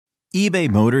eBay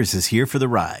Motors is here for the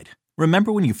ride.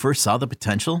 Remember when you first saw the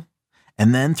potential?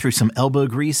 And then through some elbow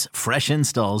grease, fresh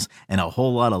installs, and a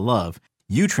whole lot of love,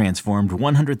 you transformed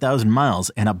 100,000 miles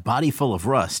and a body full of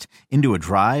rust into a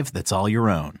drive that's all your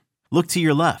own. Look to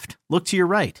your left. Look to your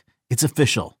right. It's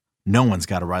official. No one's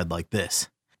got a ride like this.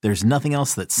 There's nothing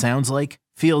else that sounds like,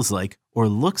 feels like, or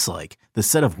looks like the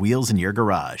set of wheels in your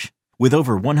garage. With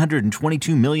over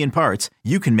 122 million parts,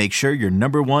 you can make sure your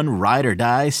number one ride or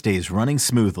die stays running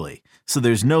smoothly. So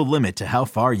there's no limit to how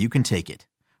far you can take it.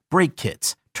 Brake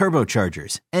kits,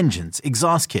 turbochargers, engines,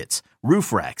 exhaust kits,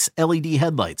 roof racks, LED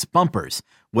headlights, bumpers,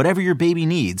 whatever your baby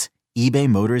needs, eBay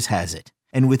Motors has it.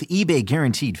 And with eBay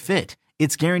Guaranteed Fit,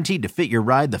 it's guaranteed to fit your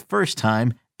ride the first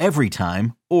time, every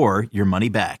time, or your money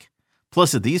back.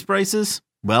 Plus at these prices,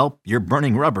 well, you're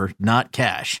burning rubber, not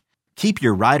cash. Keep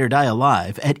your ride or die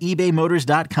alive at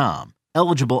ebaymotors.com.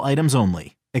 Eligible items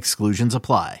only. Exclusions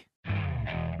apply.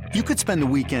 You could spend the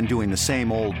weekend doing the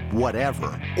same old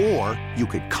whatever, or you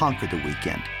could conquer the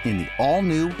weekend in the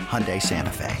all-new Hyundai Santa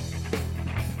Fe.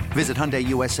 Visit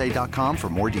HyundaiUSA.com for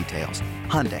more details.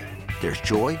 Hyundai, there's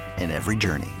joy in every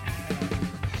journey.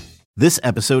 This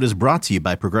episode is brought to you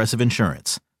by Progressive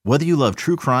Insurance. Whether you love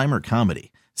true crime or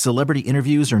comedy, celebrity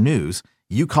interviews or news,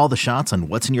 you call the shots on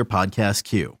what's in your podcast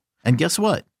queue. And guess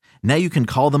what? Now you can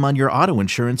call them on your auto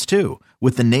insurance too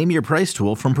with the Name Your Price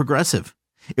tool from Progressive.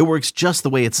 It works just the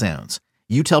way it sounds.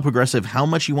 You tell Progressive how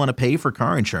much you want to pay for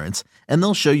car insurance, and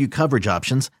they'll show you coverage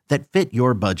options that fit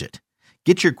your budget.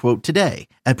 Get your quote today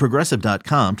at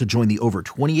Progressive.com to join the over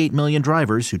 28 million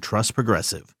drivers who trust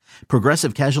Progressive.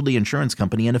 Progressive Casualty Insurance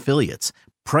Company and Affiliates.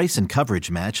 Price and coverage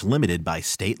match limited by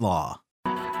state law.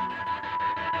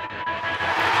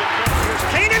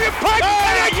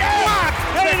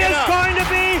 It is going to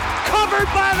be covered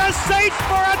by the Saints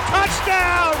for a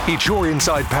touchdown. Each your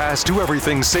inside pass to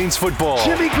everything Saints football.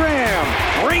 Jimmy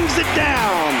Graham brings it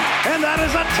down, and that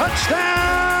is a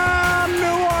touchdown,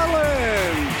 New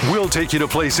Orleans. We'll take you to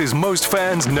places most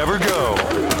fans never go.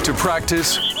 To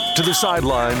practice, to the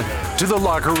sideline, to the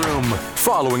locker room,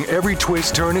 following every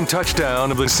twist, turn, and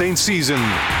touchdown of the Saints season.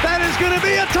 That is going to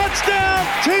be a touchdown,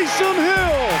 Taysom Hill.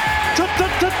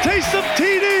 Taysom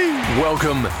TD.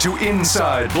 Welcome to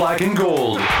Inside Black and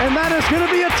Gold. And that is going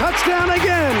to be a touchdown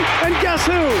again. And guess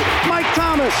who? Mike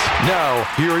Thomas. Now,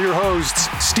 here are your hosts,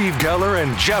 Steve Geller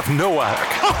and Jeff Nowak.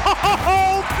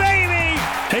 Oh, baby!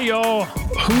 Hey, y'all.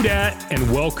 Who dat?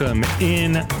 And welcome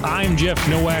in. I'm Jeff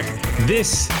Nowak.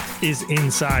 This is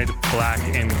Inside Black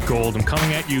and Gold. I'm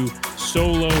coming at you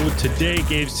solo. Today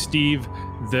gave Steve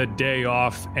the day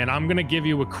off, and I'm going to give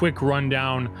you a quick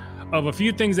rundown of a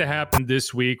few things that happened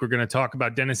this week. We're going to talk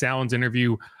about Dennis Allen's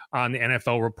interview on the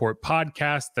NFL Report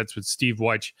podcast. That's with Steve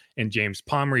Wyche and James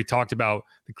Palmer. He talked about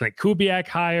the Klint Kubiak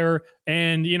hire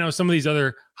and, some of these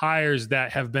other hires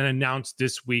that have been announced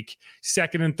this week.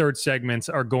 Second and third segments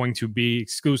are going to be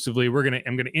exclusively, I'm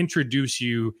going to introduce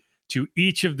you to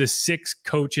each of the 6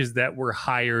 coaches that were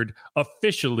hired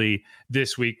officially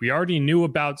this week. We already knew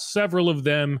about several of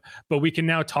them, but we can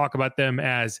now talk about them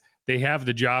as they have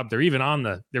the job. They're even on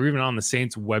the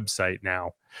Saints website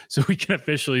now. So we can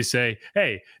officially say,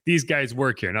 hey, these guys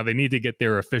work here. Now they need to get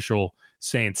their official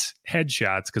Saints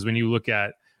headshots, because when you look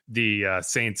at the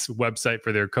Saints website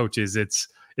for their coaches, it's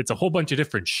a whole bunch of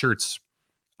different shirts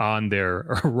on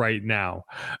there right now.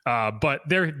 But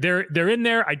they're in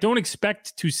there. I don't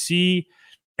expect to see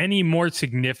any more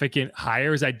significant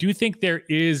hires. I do think there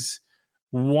is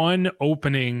one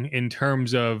opening in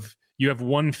terms of you have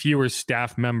one fewer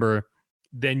staff member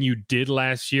than you did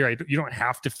last year. You don't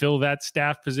have to fill that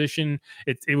staff position.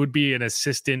 It would be an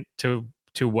assistant to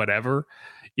whatever.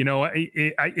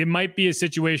 It might be a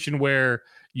situation where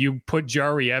you put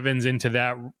Jari Evans into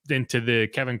the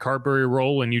Kevin Carberry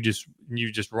role, and you just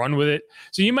run with it.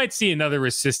 So you might see another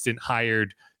assistant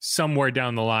hired somewhere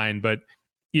down the line, but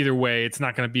either way, it's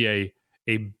not going to be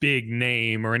a big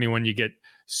name or anyone you get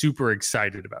super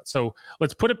excited about. So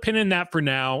let's put a pin in that for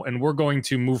now, and we're going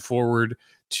to move forward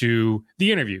to the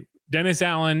interview. Dennis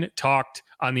Allen talked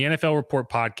on the NFL Report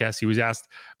podcast. He was asked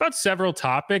about several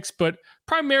topics, but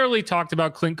primarily talked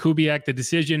about Klint Kubiak, the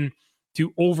decision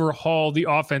to overhaul the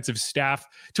offensive staff,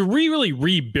 to really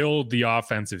rebuild the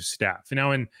offensive staff.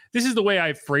 And this is the way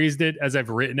I've phrased it as I've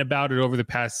written about it over the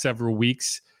past several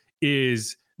weeks,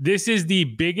 is this is the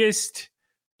biggest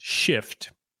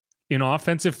shift in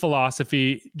offensive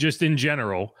philosophy, just in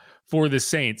general, for the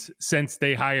Saints since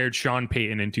they hired Sean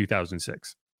Payton in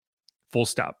 2006. Full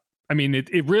stop. I mean,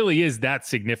 it really is that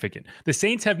significant. The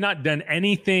Saints have not done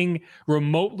anything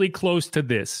remotely close to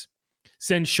this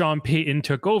since Sean Payton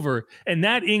took over, and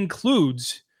that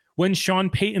includes when Sean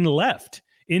Payton left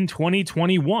in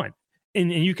 2021.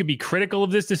 and you could be critical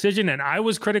of this decision, and I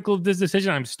was critical of this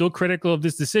decision. I'm still critical of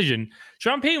this decision.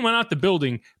 Sean Payton went out the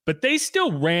building, but they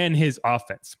still ran his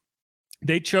offense.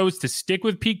 They chose to stick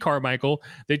with Pete Carmichael.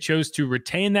 They chose to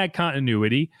retain that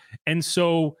continuity. And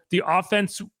so the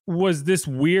offense was this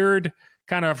weird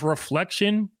kind of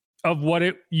reflection of what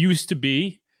it used to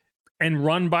be, and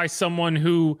run by someone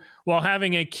who, while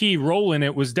having a key role in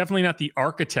it, was definitely not the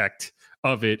architect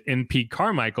of it in Pete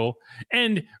Carmichael.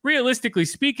 And realistically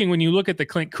speaking, when you look at the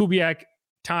Klint Kubiak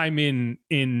time in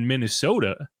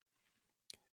Minnesota,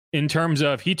 in terms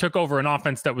of he took over an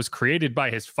offense that was created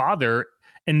by his father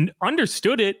and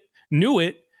understood it, knew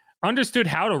it, understood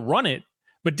how to run it,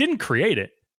 but didn't create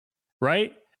it,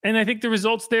 right? And I think the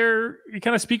results there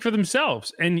kind of speak for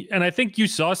themselves. And I think you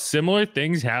saw similar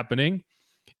things happening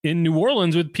in New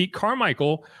Orleans with Pete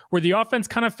Carmichael, where the offense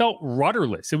kind of felt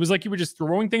rudderless. It was like you were just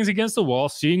throwing things against the wall,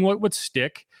 seeing what would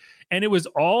stick. And it was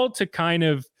all to kind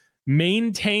of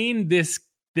maintain this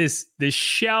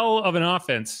shell of an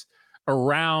offense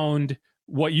around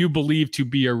what you believe to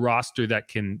be a roster that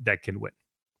can win.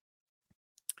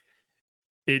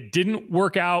 It didn't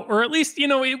work out, or at least,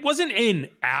 it wasn't an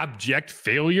abject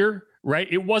failure, right?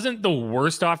 It wasn't the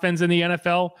worst offense in the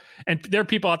NFL. And there are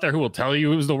people out there who will tell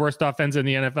you it was the worst offense in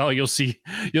the NFL. You'll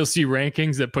see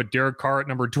rankings that put Derek Carr at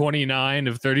number 29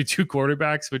 of 32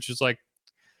 quarterbacks, which is like,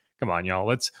 come on, y'all.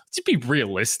 Let's be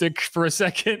realistic for a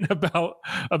second about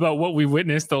what we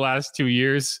witnessed the last 2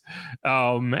 years,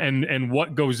 and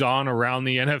what goes on around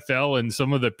the NFL and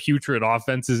some of the putrid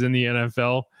offenses in the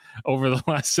NFL over the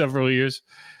last several years.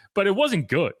 But it wasn't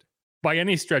good by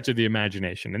any stretch of the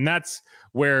imagination. And that's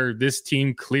where this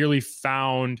team clearly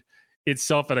found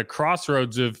itself at a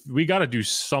crossroads of, we got to do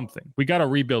something. We got to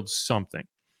rebuild something.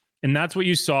 And that's what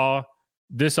you saw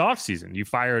this offseason. You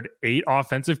fired 8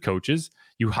 offensive coaches.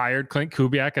 You hired Klint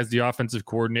Kubiak as the offensive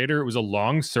coordinator. It was a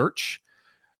long search.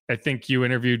 I think you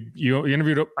interviewed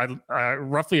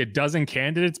roughly a dozen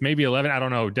candidates, maybe 11. I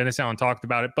don't know. Dennis Allen talked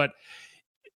about it. But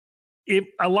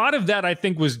a lot of that, I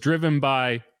think, was driven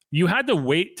by, you had to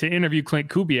wait to interview Klint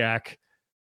Kubiak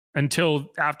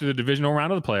until after the divisional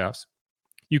round of the playoffs.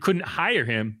 You couldn't hire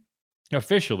him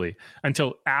officially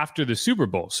until after the Super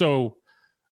Bowl. So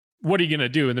what are you going to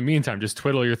do in the meantime? Just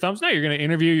twiddle your thumbs? No, you're going to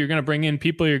interview. You're going to bring in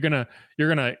people. You're going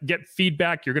to get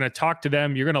feedback. You're going to talk to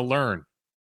them. You're going to learn.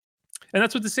 And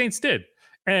that's what the Saints did.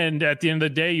 And at the end of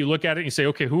the day, you look at it and you say,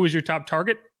 okay, who was your top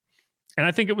target? And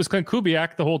I think it was Klint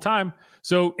Kubiak the whole time.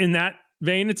 So in that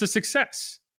vein, it's a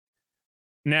success.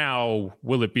 Now,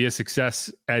 will it be a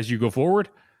success as you go forward?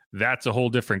 That's a whole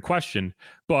different question.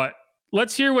 But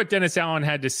let's hear what Dennis Allen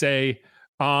had to say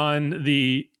on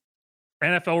the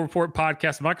NFL Report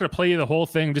podcast. I'm not going to play you the whole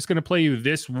thing. I'm just going to play you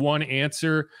this one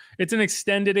answer. It's an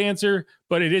extended answer,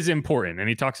 but it is important. And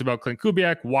he talks about Klint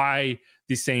Kubiak, why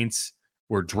the Saints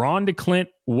were drawn to Klint,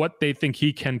 what they think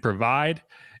he can provide.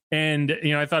 And,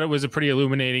 I thought it was a pretty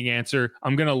illuminating answer.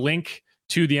 I'm going to link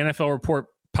to the NFL Report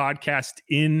podcast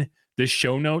in the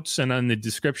show notes and on the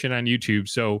description on YouTube.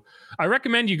 So I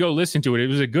recommend you go listen to it. It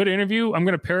was a good interview. I'm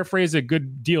going to paraphrase a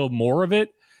good deal more of it,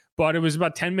 but it was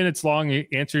about 10 minutes long. It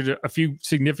answered a few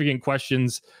significant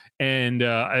questions, and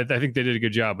I think they did a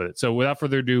good job with it. So without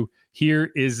further ado,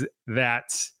 here is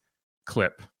that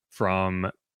clip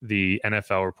from the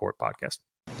NFL Report podcast.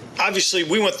 Obviously,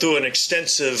 we went through an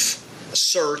extensive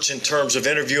search in terms of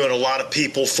interviewing a lot of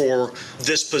people for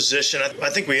this position. I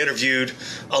think we interviewed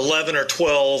 11 or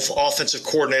 12 offensive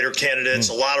coordinator candidates,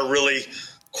 a lot of really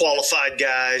qualified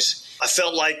guys. I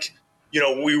felt like,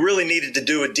 we really needed to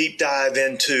do a deep dive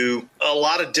into a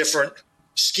lot of different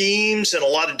schemes and a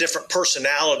lot of different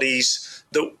personalities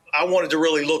that I wanted to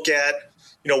really look at,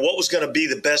 what was going to be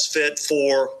the best fit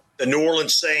for the New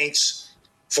Orleans Saints,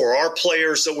 for our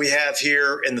players that we have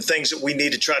here, and the things that we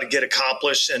need to try to get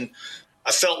accomplished. And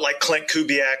I felt like Klint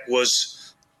Kubiak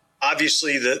was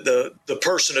obviously the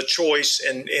person of choice.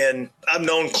 And I've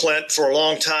known Klint for a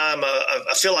long time.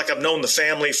 I feel like I've known the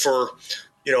family for,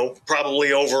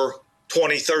 probably over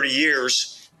 20, 30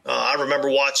 years. I remember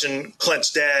watching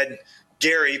Klint's dad,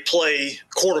 Gary, play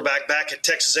quarterback back at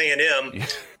Texas A&M,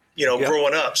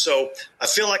 growing up. So I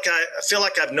feel like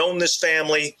I've known this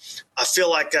family. I feel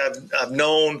like I've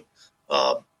known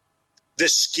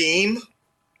this scheme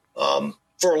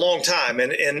for a long time.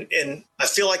 And I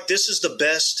feel like this is the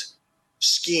best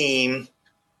scheme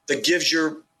that gives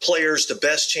your players the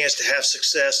best chance to have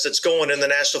success that's going in the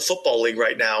National Football League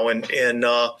right now. And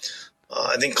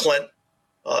I think Klint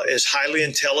is highly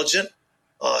intelligent.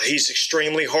 He's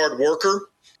extremely hard worker.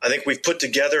 I think we've put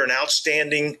together an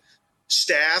outstanding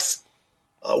staff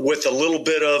with a little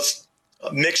bit of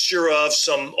a mixture of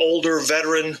some older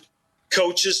veteran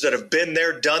coaches that have been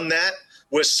there, done that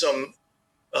with some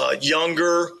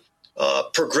younger,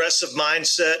 progressive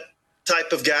mindset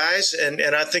type of guys. And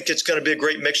I think it's going to be a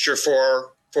great mixture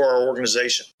for our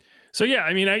organization. So, yeah,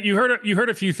 I mean, you heard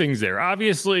a few things there,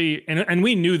 obviously, and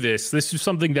we knew this. This is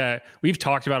something that we've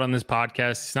talked about on this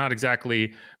podcast. It's not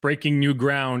exactly breaking new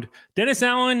ground. Dennis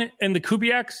Allen and the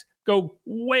Kubiaks go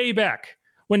way back.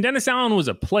 When Dennis Allen was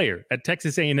a player at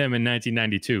Texas A&M in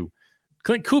 1992,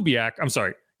 Gary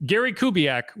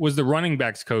Kubiak was the running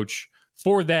backs coach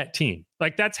for that team.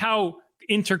 Like, that's how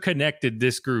interconnected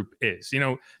this group is. You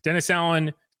know, Dennis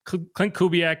Allen, Clint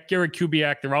Kubiak, Gary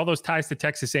Kubiak, there are all those ties to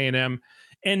Texas A&M.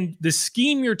 And the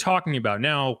scheme you're talking about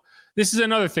now, this is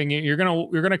another thing. You're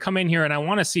gonna come in here, and I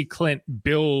want to see Clint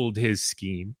build his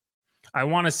scheme. I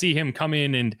want to see him come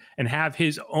in and have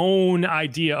his own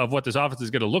idea of what this offense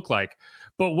is going to look like.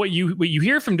 But what you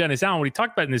hear from Dennis Allen, what he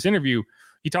talked about in this interview,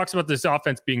 he talks about this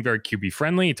offense being very QB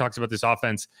friendly. He talks about this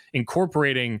offense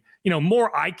incorporating,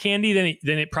 more eye candy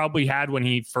than it probably had when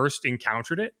he first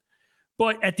encountered it.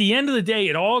 But at the end of the day,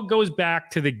 it all goes back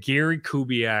to the Gary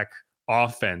Kubiak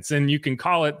offense, and you can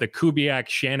call it the Kubiak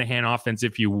Shanahan offense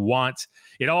if you want.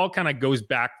 It all kind of goes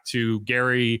back to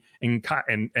Gary and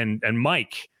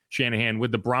Mike Shanahan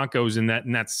with the Broncos in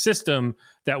that system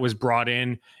that was brought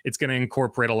in. It's going to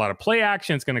incorporate a lot of play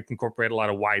action. It's going to incorporate a lot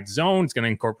of wide zone. It's going to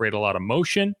incorporate a lot of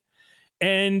motion.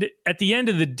 And at the end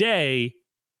of the day,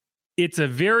 it's a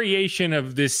variation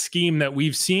of this scheme that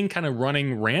we've seen kind of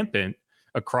running rampant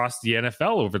across the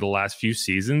NFL over the last few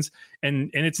seasons. And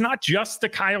it's not just the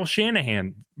Kyle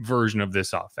Shanahan version of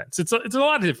this offense. It's a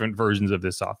lot of different versions of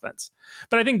this offense.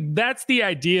 But I think that's the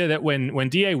idea, that when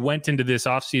DA went into this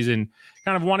offseason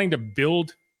kind of wanting to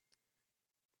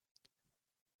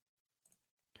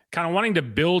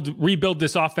rebuild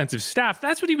this offensive staff,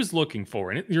 that's what he was looking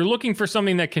for. And you're looking for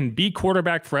something that can be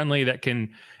quarterback friendly, that can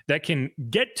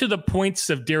get to the points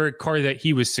of Derek Carr that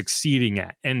he was succeeding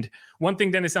at. And one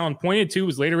thing Dennis Allen pointed to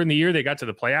was later in the year, they got to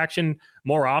the play action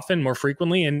more often, more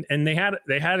frequently, and they had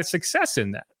a success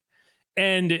in that.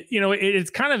 And, it's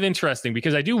kind of interesting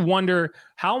because I do wonder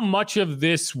how much of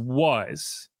this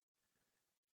was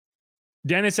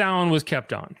Dennis Allen was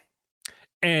kept on,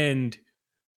 and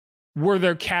were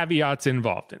there caveats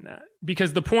involved in that?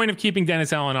 Because the point of keeping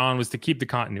Dennis Allen on was to keep the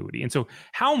continuity. And so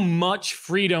how much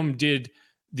freedom did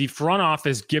the front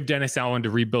office give Dennis Allen to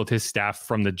rebuild his staff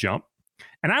from the jump?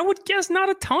 And I would guess not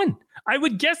a ton. I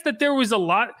would guess that there was a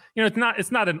lot,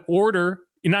 it's not an order,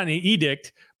 not an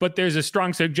edict, but there's a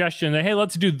strong suggestion that, hey,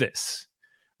 let's do this,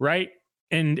 right?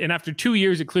 And after 2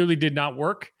 years, it clearly did not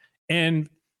work. And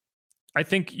I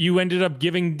think you ended up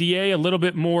giving DA a little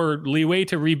bit more leeway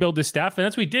to rebuild the staff. And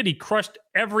that's what he did. He crushed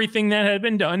everything that had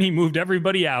been done. He moved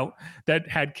everybody out that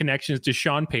had connections to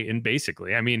Sean Payton,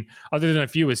 basically. I mean, other than a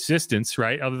few assistants,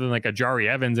 right? Other than like a Jari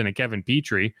Evans and a Kevin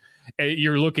Petrie,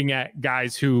 you're looking at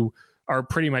guys who are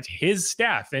pretty much his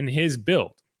staff and his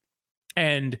build.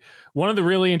 And one of the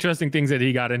really interesting things that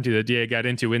DA got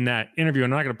into in that interview, I'm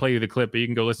not going to play you the clip, but you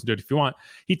can go listen to it if you want.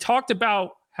 He talked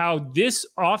about how this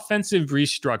offensive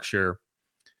restructure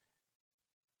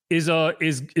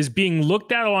is being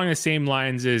looked at along the same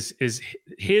lines as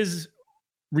his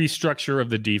restructure of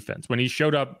the defense when he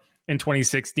showed up in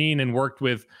 2016 and worked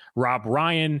with Rob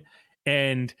Ryan.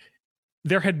 And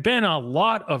there had been a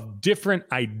lot of different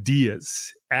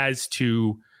ideas as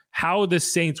to how the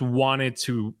Saints wanted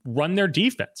to run their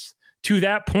defense to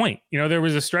that point. There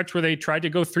was a stretch where they tried to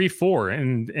go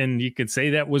 3-4, and you could say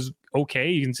that was okay.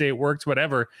 You can say it worked,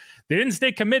 whatever. They didn't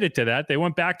stay committed to that. They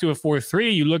went back to a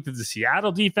 4-3. You looked at the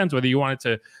Seattle defense, whether you wanted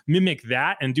to mimic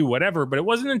that and do whatever. But it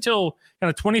wasn't until kind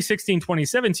of 2016,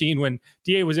 2017 when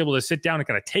DA was able to sit down and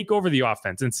kind of take over the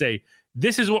offense and say,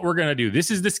 this is what we're going to do.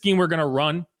 This is the scheme we're going to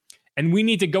run. And we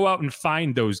need to go out and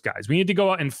find those guys. We need to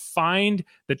go out and find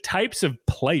the types of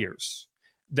players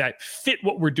that fit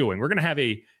what we're doing. We're going to have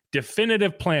a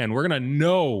definitive plan. We're going to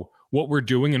know what we're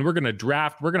doing, and we're going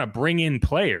to bring in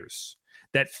players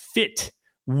that fit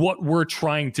what we're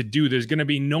trying to do. There's going to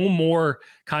be no more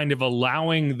kind of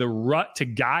allowing the rut to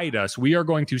guide us. We are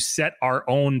going to set our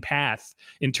own path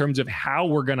in terms of how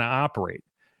we're going to operate.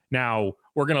 Now,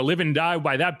 we're going to live and die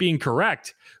by that being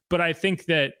correct, but I think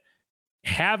that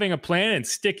having a plan and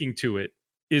sticking to it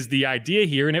is the idea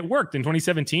here, and it worked. In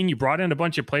 2017, you brought in a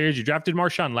bunch of players. You drafted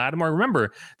Marshawn Lattimore.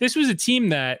 Remember, this was a team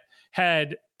that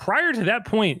had, prior to that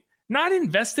point, not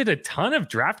invested a ton of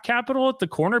draft capital at the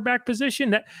cornerback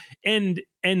position. And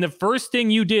the first thing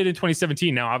you did in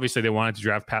 2017, now obviously they wanted to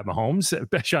draft Pat Mahomes.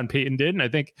 Sean Payton did, and I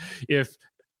think if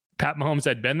Pat Mahomes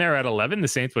had been there at 11, the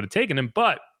Saints would have taken him,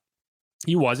 but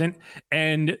he wasn't.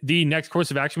 And the next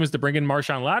course of action was to bring in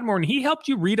Marshawn Lattimore, and he helped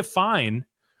you redefine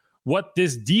what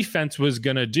this defense was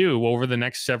going to do over the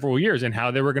next several years and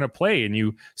how they were going to play. And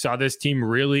you saw this team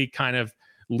really kind of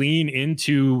lean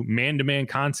into man-to-man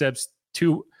concepts,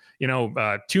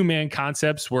 two-man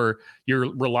concepts where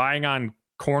you're relying on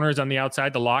corners on the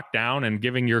outside to lock down and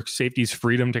giving your safeties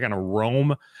freedom to kind of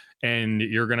roam. And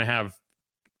you're going to have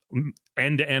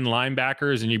end-to-end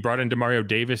linebackers, and you brought in Demario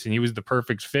Davis, and he was the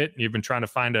perfect fit. You've been trying to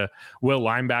find a will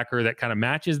linebacker that kind of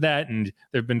matches that, and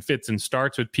there have been fits and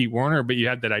starts with Pete Werner, but you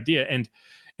had that idea. And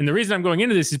the reason I'm going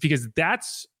into this is because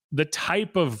that's the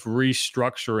type of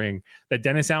restructuring that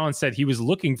Dennis Allen said he was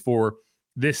looking for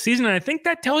this season. And I think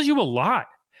that tells you a lot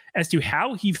as to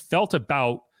how he felt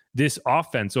about this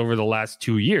offense over the last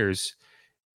 2 years,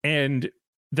 and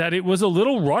that it was a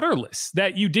little rudderless,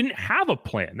 that you didn't have a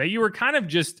plan, that you were kind of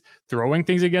just throwing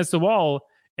things against the wall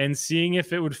and seeing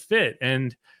if it would fit.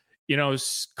 And,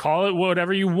 call it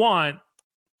whatever you want.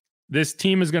 This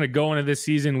team is going to go into this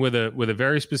season with a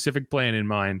very specific plan in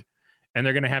mind, and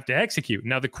they're going to have to execute.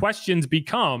 Now, the questions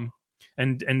become,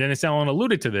 and Dennis Allen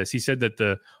alluded to this. He said that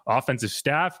the offensive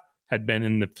staff had been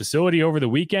in the facility over the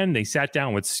weekend. They sat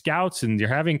down with scouts, and they're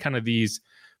having kind of these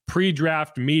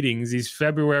pre-draft meetings, these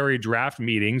February draft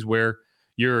meetings where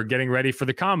you're getting ready for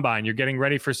the combine, you're getting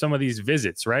ready for some of these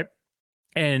visits, right?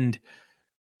 And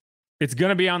it's going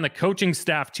to be on the coaching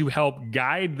staff to help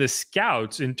guide the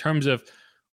scouts in terms of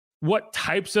what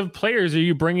types of players are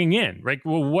you bringing in, right?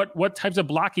 Well, what types of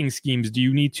blocking schemes do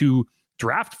you need to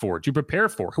draft for, to prepare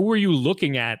for? Who are you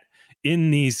looking at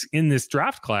in this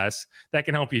draft class that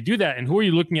can help you do that? And who are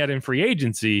you looking at in free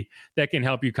agency that can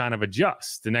help you kind of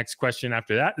adjust? The next question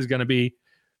after that is going to be,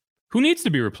 who needs to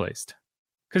be replaced?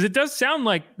 Because it does sound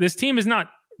like this team is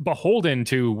not beholden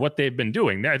to what they've been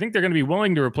doing. I think they're going to be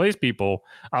willing to replace people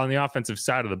on the offensive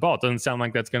side of the ball. It doesn't sound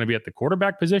like that's going to be at the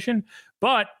quarterback position,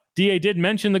 but DA did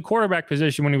mention the quarterback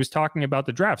position when he was talking about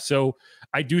the draft. So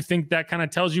I do think that kind of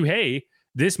tells you, hey,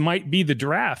 this might be the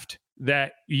draft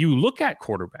that you look at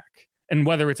quarterback. And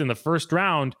whether it's in the first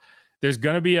round, there's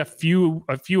going to be a few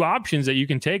options that you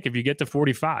can take if you get to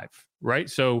 45, right?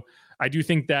 So I do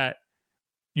think that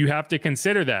you have to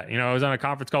consider that. I was on a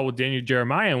conference call with Daniel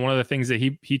Jeremiah, and one of the things that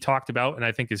he talked about, and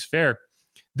I think is fair,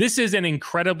 this is an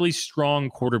incredibly strong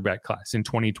quarterback class in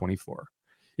 2024.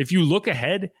 If you look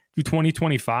ahead to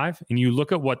 2025 and you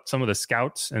look at what some of the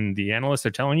scouts and the analysts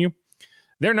are telling you,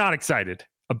 they're not excited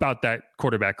about that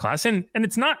quarterback class. And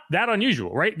it's not that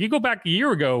unusual, right? You go back a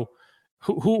year ago,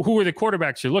 who are the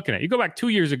quarterbacks you're looking at? You go back 2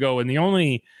 years ago, and the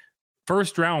only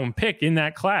first round pick in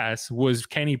that class was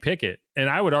Kenny Pickett. And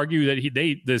I would argue that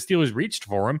the Steelers reached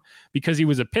for him because he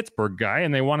was a Pittsburgh guy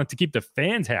and they wanted to keep the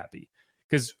fans happy.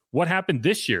 Because what happened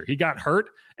this year? He got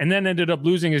hurt and then ended up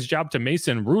losing his job to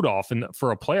Mason Rudolph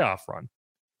for a playoff run.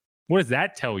 What does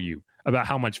that tell you about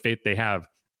how much faith they have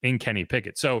in Kenny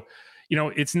Pickett? So,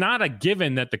 it's not a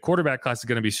given that the quarterback class is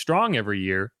going to be strong every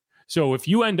year. So if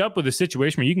you end up with a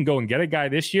situation where you can go and get a guy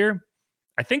this year,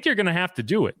 I think you're going to have to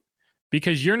do it,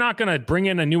 because you're not going to bring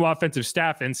in a new offensive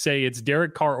staff and say it's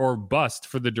Derek Carr or bust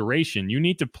for the duration. You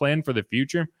need to plan for the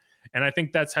future. And I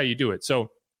think that's how you do it.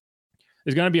 So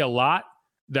there's going to be a lot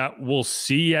that we'll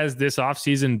see as this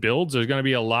offseason builds. There's going to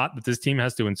be a lot that this team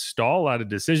has to install, a lot of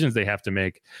decisions they have to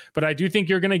make. But I do think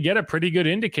you're going to get a pretty good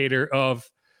indicator of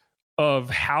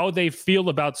how they feel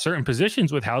about certain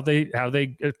positions with how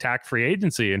they attack free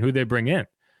agency and who they bring in.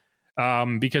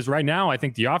 Because right now, I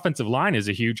think the offensive line is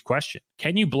a huge question.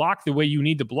 Can you block the way you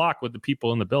need to block with the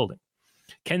people in the building?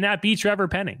 Can that be Trevor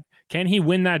Penning? Can he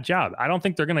win that job? I don't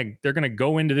think they're gonna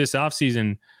go into this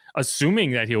offseason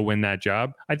assuming that he'll win that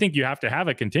job. I think you have to have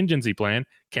a contingency plan.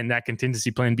 Can that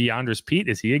contingency plan be Andres Pete?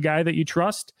 Is he a guy that you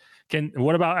trust?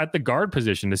 What about at the guard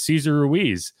position, the Cesar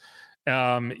Ruiz?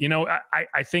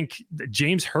 I think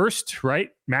James Hurst, right?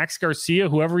 Max Garcia,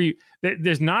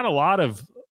 there's not a lot of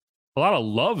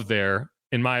love there,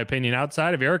 in my opinion,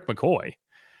 outside of Eric McCoy,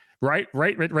 right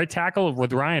tackle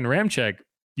with Ryan Ramczyk.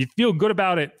 You feel good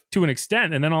about it to an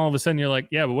extent, and then all of a sudden you're like,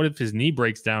 yeah, but what if his knee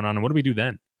breaks down on him? What do we do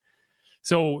then?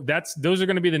 So those are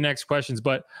going to be the next questions.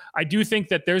 But I do think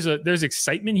that there's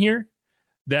excitement here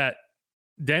that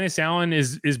Dennis Allen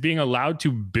is being allowed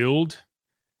to build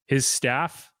his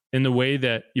staff in the way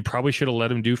that you probably should have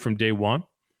let him do from day one.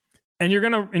 And you're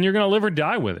gonna live or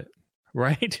die with it,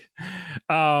 right?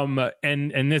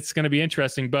 And it's gonna be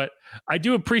interesting. But I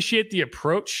do appreciate the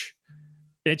approach.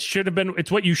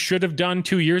 It's what you should have done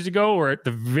 2 years ago, or at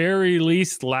the very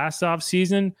least last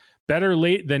offseason. Better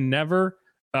late than never.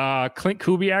 Clint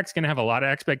Kubiak's gonna have a lot of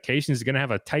expectations. He's gonna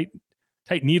have a tight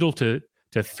needle to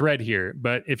thread here.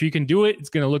 But if you can do it, it's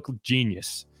gonna look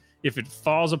genius. If it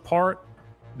falls apart,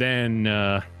 then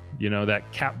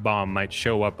that cap bomb might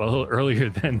show up a little earlier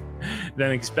than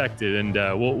expected, and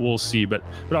we'll see. But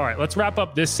all right, let's wrap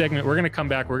up this segment. We're going to come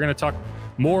back. We're going to talk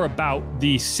more about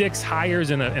the 6 hires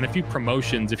and a few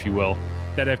promotions, if you will,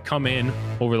 that have come in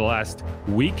over the last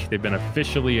week. They've been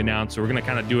officially announced. So we're going to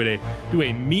kind of do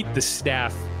a meet the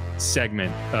staff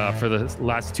segment for the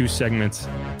last 2 segments.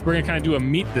 We're going to kind of do a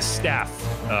meet the staff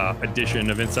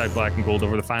edition of Inside Black and Gold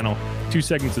over the final 2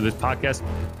 segments of this podcast.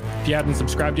 If you haven't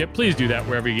subscribed yet, please do that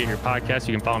wherever you get your podcasts.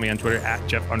 You can follow me on Twitter at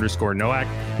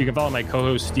Jeff_Nowak. You can follow my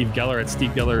co-host Steve Geller at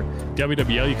Steve Geller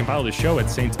WWL. You can follow the show at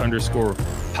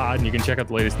Saints_pod, and you can check out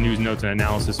the latest news, notes, and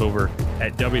analysis over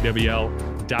at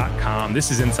WWL.com.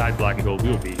 This is Inside Black and Gold. We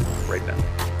will be right back.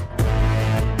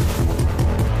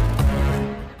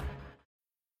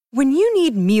 When you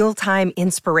need mealtime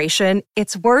inspiration,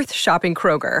 it's worth shopping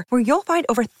Kroger, where you'll find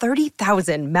over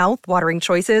 30,000 mouth-watering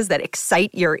choices that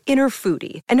excite your inner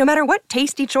foodie. And no matter what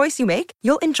tasty choice you make,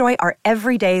 you'll enjoy our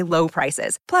everyday low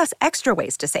prices, plus extra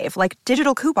ways to save, like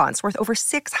digital coupons worth over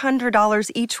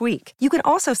 $600 each week. You can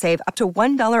also save up to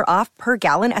 $1 off per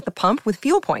gallon at the pump with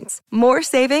fuel points. More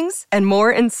savings and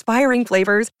more inspiring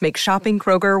flavors make shopping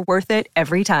Kroger worth it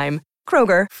every time.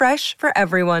 Kroger, fresh for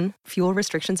everyone. Fuel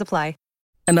restrictions apply.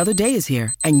 Another day is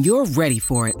here, and you're ready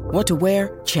for it. What to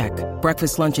wear? Check.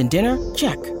 Breakfast, lunch, and dinner?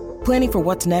 Check. Planning for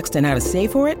what's next and how to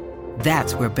save for it?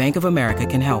 That's where Bank of America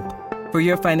can help. For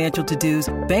your financial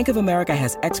to-dos, Bank of America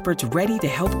has experts ready to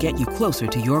help get you closer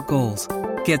to your goals.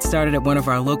 Get started at one of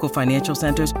our local financial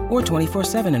centers or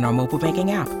 24/7 in our mobile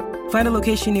banking app. Find a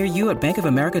location near you at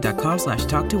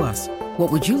bankofamerica.com/talktous.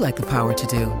 What would you like the power to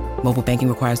do? Mobile banking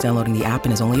requires downloading the app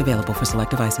and is only available for select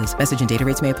devices. Message and data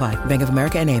rates may apply. Bank of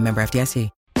America N.A., member FDIC.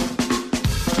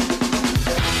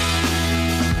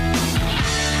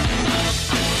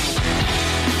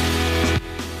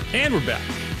 And we're back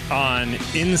on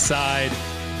Inside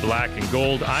Black and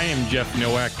Gold. I am Jeff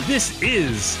Nowak. This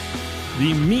is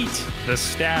the Meet the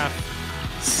Staff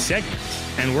segment,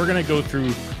 and we're going to go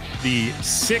through the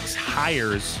 6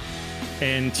 hires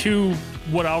and 2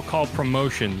 what I'll call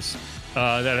promotions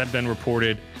that have been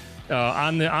reported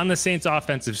on the Saints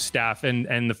offensive staff.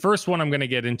 And the first one I'm going to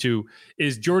get into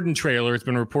is Jordan Traylor. It's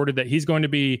been reported that he's going to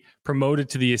be promoted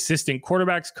to the assistant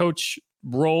quarterbacks coach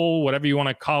role, whatever you want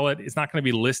to call it. It's not going to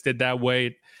be listed that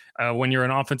way. When you're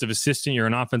an offensive assistant, you're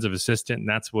an offensive assistant, and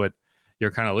that's what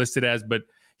you're kind of listed as. But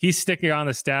he's sticking on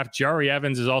the staff. Jari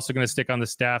Evans is also going to stick on the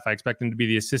staff. I expect him to be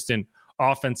the assistant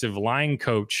offensive line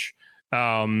coach.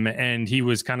 And he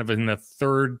was kind of in the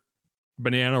third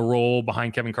banana role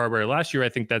behind Kevin Carberry last year. I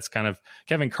think that's kind of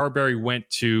Kevin Carberry went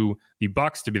to the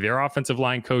Bucs to be their offensive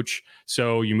line coach.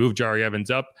 So you move Jari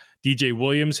Evans up. DJ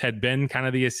Williams had been kind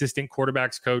of the assistant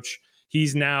quarterbacks coach.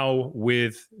 He's now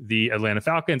with the Atlanta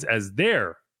Falcons as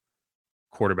their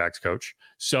quarterbacks coach.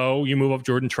 So you move up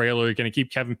Jordan Traylor. You're going to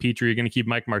keep Kevin Petrie. You're going to keep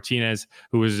Mike Martinez,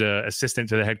 who is assistant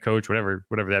to the head coach. Whatever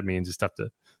that means. It's tough to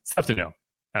know.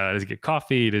 Does he get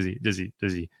coffee? Does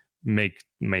he make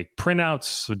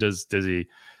printouts? Does he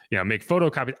make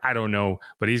photocopies? I don't know,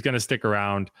 but he's going to stick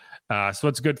around. So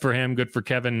it's good for him, good for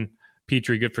Kevin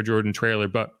Petrie, good for Jordan Traylor.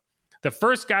 But the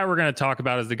first guy we're going to talk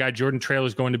about is the guy Jordan Traylor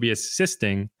is going to be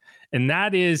assisting, and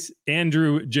that is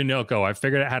Andrew Janocko. I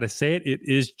figured out how to say it. It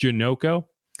is Janocko.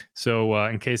 So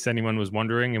in case anyone was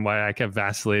wondering and why I kept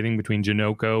vacillating between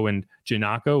Janocko and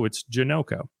Janocko, it's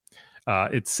Janocko.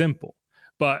 It's simple.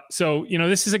 But so,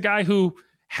 this is a guy who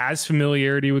has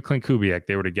familiarity with Clint Kubiak.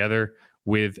 They were together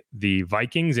with the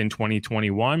Vikings in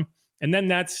 2021, and then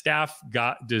that staff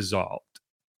got dissolved.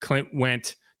 Clint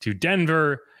went to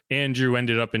Denver. Andrew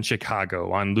ended up in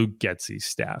Chicago on Luke Getsy's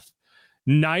staff.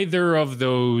 Neither of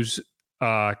those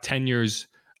tenures,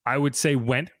 I would say,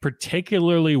 went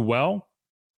particularly well.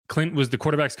 Clint was the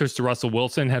quarterback's coach to Russell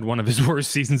Wilson, had one of his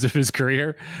worst seasons of his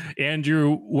career.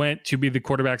 Andrew went to be the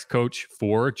quarterback's coach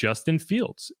for Justin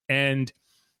Fields. And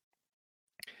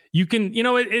you can,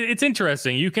 it's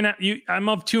interesting. I'm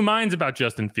of 2 minds about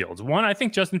Justin Fields. One, I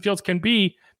think Justin Fields can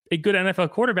be a good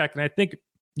NFL quarterback. And I think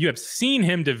you have seen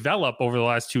him develop over the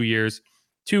last 2 years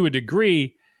to a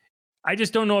degree. I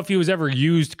just don't know if he was ever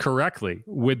used correctly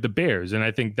with the Bears. And I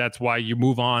think that's why you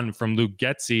move on from Luke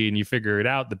Getsy and you figure it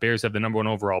out. The Bears have the number 1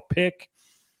 overall pick.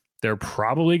 They're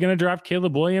probably going to draft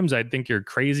Caleb Williams. I think you're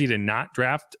crazy to not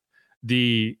draft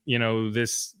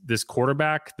this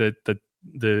quarterback,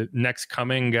 the next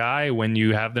coming guy when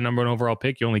you have the number 1 overall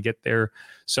pick. You only get there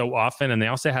so often. And they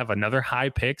also have another high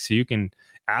pick. So you can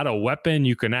add a weapon.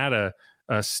 You can add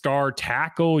a star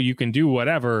tackle. You can do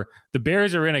whatever. The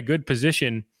Bears are in a good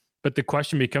position. But the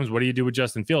question becomes, what do you do with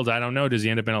Justin Fields? I don't know. Does he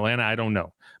end up in Atlanta? I don't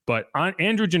know. But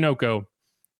Andrew Janocko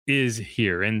is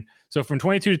here. And so from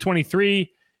 22 to 23,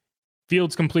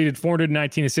 Fields completed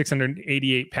 419 to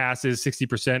 688 passes,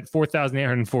 60%,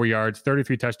 4,804 yards,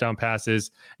 33 touchdown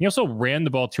passes. He also ran the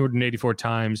ball 284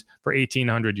 times for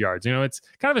 1,800 yards. It's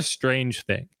kind of a strange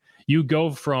thing. You go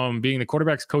from being the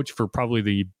quarterback's coach for probably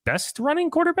the best running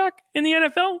quarterback in the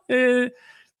NFL.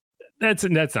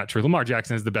 That's not true. Lamar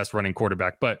Jackson is the best running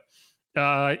quarterback, but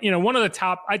one of the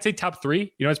top, I'd say top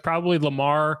three. It's probably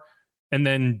Lamar and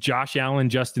then Josh Allen,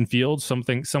 Justin Fields,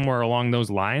 somewhere along those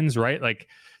lines, right? Like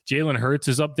Jalen Hurts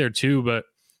is up there too, but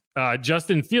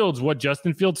Justin Fields, what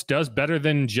Justin Fields does better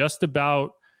than just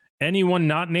about anyone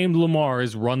not named Lamar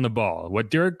is run the ball.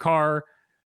 What Derek Carr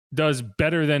does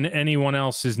better than anyone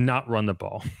else is not run the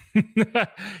ball.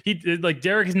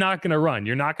 Derek is not going to run.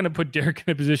 You're not going to put Derek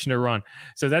in a position to run.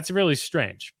 So that's really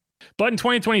strange. But in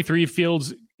 2023,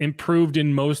 Fields improved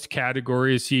in most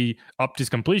categories. He upped his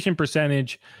completion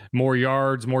percentage, more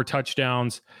yards, more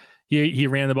touchdowns. He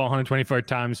ran the ball 125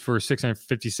 times for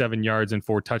 657 yards and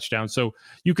 4 touchdowns. So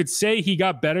you could say he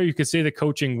got better. You could say the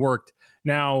coaching worked.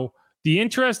 Now, the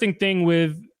interesting thing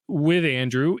with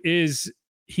Andrew is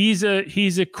he's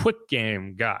a quick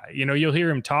game guy. You'll hear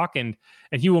him talk and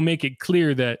he will make it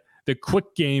clear that the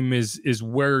quick game is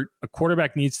where a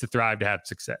quarterback needs to thrive to have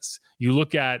success. You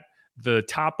look at the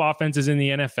top offenses in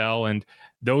the NFL, and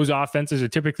those offenses are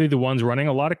typically the ones running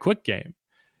a lot of quick game.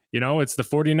 It's the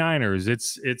 49ers,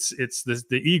 it's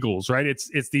the Eagles, right?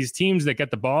 It's these teams that get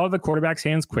the ball out of the quarterback's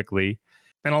hands quickly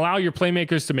and allow your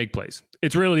playmakers to make plays.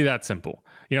 It's really that simple.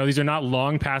 These are not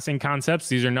long passing concepts.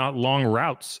 These are not long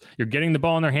routes. You're getting the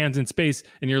ball in their hands in space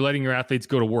and you're letting your athletes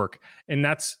go to work. And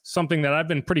that's something that I've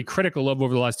been pretty critical of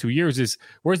over the last 2 years is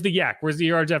where's the yak? Where's the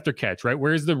yards after catch, right?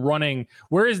 Where's the running?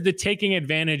 Where is the taking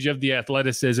advantage of the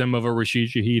athleticism of a Rashid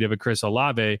Shaheed, of a Chris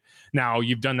Olave? Now,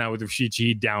 you've done that with Rashid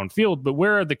Shaheed downfield, but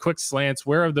where are the quick slants?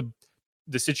 Where are the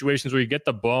situations where you get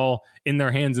the ball in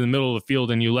their hands in the middle of the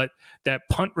field and you let that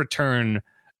punt return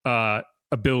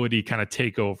ability kind of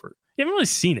take over? You haven't really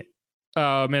seen it.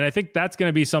 And I think that's going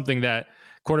to be something that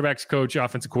quarterbacks coach,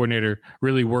 offensive coordinator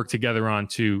really work together on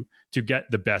to get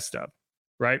the best of,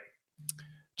 right?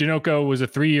 Janocko was a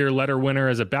 3-year letter winner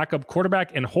as a backup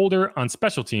quarterback and holder on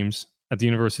special teams at the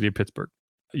University of Pittsburgh.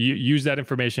 You use that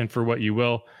information for what you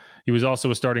will. He was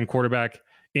also a starting quarterback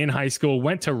in high school,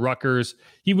 went to Rutgers.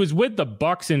 He was with the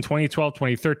Bucs in 2012,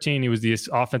 2013. He was the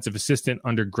offensive assistant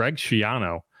under Greg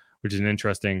Schiano, which is an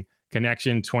interesting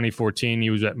connection. 2014, he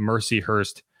was at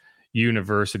Mercyhurst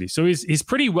University. So he's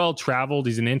pretty well traveled.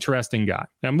 He's an interesting guy.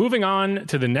 Now, moving on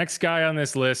to the next guy on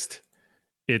this list,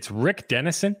 it's Rick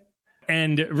Dennison.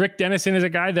 And Rick Dennison is a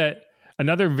guy that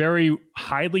another very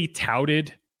highly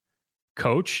touted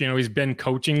coach. He's been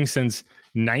coaching since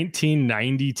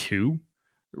 1992,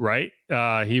 right?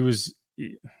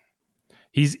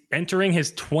 He's entering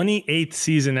his 28th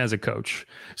season as a coach.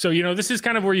 So, this is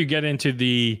kind of where you get into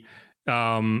the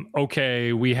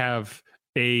okay, we have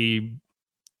a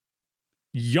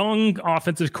young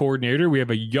offensive coordinator, we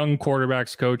have a young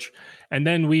quarterbacks coach, and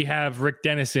then we have Rick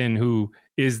Dennison, who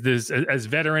is this as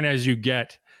veteran as you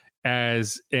get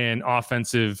as an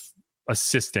offensive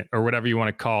assistant or whatever you want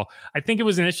to call. I think it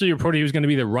was initially reported he was going to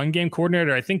be the run game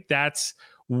coordinator. I think that's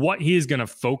what he is going to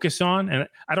focus on. And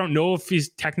I don't know if he's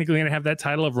technically going to have that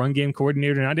title of run game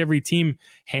coordinator. Not every team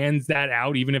hands that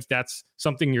out, even if that's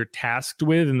something you're tasked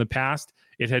with. In the past,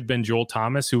 it had been Joel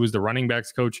Thomas, who was the running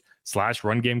backs coach /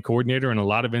 run game coordinator. In a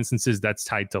lot of instances, that's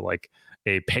tied to like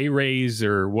a pay raise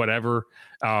or whatever.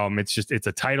 It's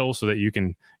a title so that you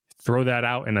can throw that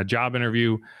out in a job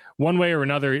interview. One way or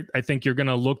another, I think you're going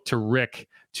to look to Rick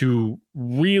to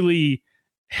really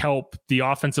help the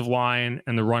offensive line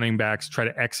and the running backs try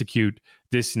to execute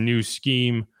this new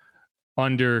scheme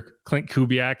under Clint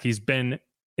Kubiak. He's been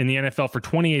in the NFL for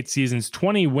 28 seasons,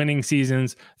 20 winning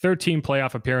seasons, 13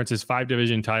 playoff appearances, 5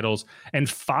 division titles, and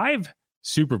 5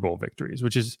 Super Bowl victories,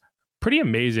 which is pretty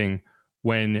amazing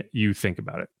when you think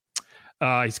about it.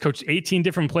 He's coached 18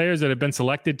 different players that have been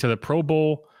selected to the Pro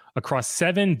Bowl across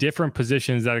 7 different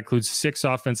positions. That includes 6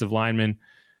 offensive linemen.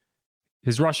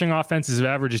 His rushing offensive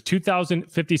average is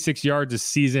 2,056 yards a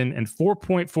season and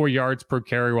 4.4 yards per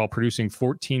carry while producing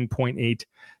 14.8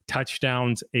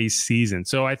 touchdowns a season.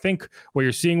 So I think what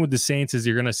you're seeing with the Saints is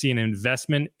you're going to see an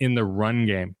investment in the run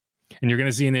game. And you're going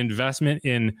to see an investment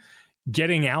in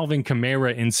getting Alvin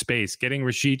Kamara in space, getting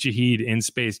Rashid Shaheed in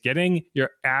space, getting your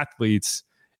athletes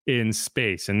in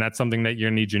space. And that's something that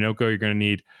you're going to need Janocko. You're going to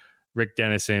need Rick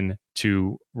Dennison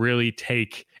to really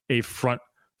take a front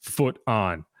foot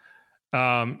on.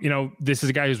 This is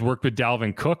a guy who's worked with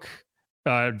Dalvin Cook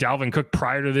Dalvin Cook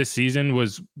prior to this season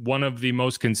was one of the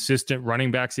most consistent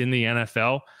running backs in the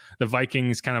NFL. The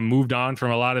Vikings kind of moved on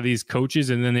from a lot of these coaches,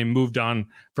 and then they moved on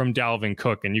from Dalvin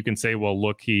Cook. And you can say, well,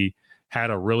 look, he had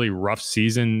a really rough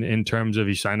season in terms of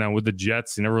he signed on with the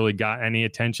Jets. He never really got any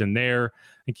attention there.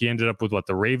 I think he ended up with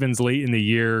the Ravens late in the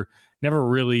year. Never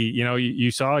really,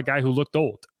 you saw a guy who looked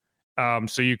old.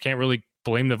 So you can't really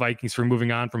blame the Vikings for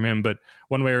moving on from him. But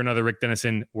one way or another, Rick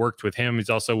Dennison worked with him.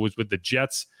 He also was with the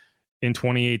Jets in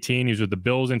 2018. He was with the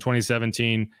Bills in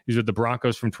 2017. He was with the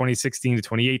Broncos from 2016 to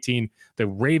 2018, the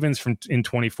Ravens in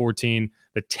 2014,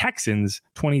 the Texans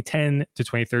 2010 to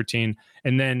 2013.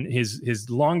 And then his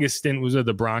longest stint was with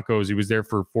the Broncos. He was there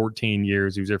for 14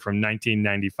 years. He was there from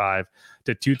 1995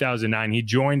 to 2009. He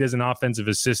joined as an offensive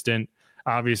assistant,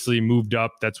 obviously moved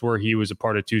up. That's where he was a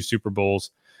part of 2 Super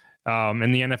Bowls.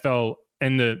 And the NFL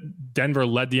and the Denver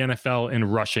led the NFL in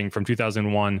rushing from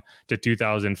 2001 to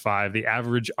 2005. They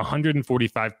averaged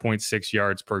 145.6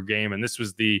 yards per game. And this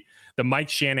was the Mike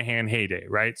Shanahan heyday,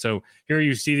 right? So here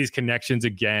you see these connections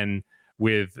again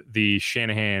with the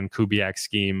Shanahan-Kubiak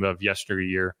scheme of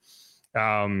yesteryear.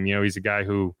 He's a guy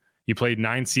who he played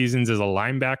 9 seasons as a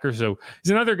linebacker. So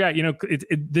he's another guy,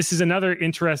 this is another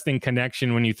interesting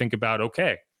connection when you think about,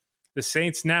 okay, the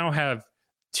Saints now have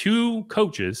 2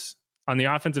 coaches on the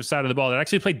offensive side of the ball that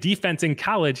actually played defense in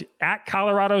college at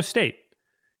Colorado State.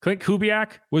 Clint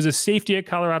Kubiak was a safety at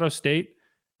Colorado State.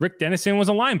 Rick Dennison was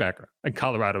a linebacker at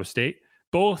Colorado State.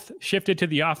 Both shifted to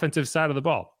the offensive side of the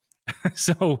ball.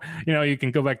 So, you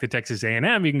can go back to Texas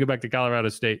A&M, you can go back to Colorado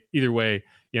State. Either way,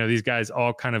 these guys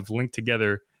all kind of linked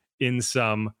together in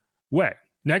some way.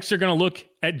 Next, you're going to look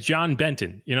at John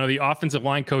Benton, the offensive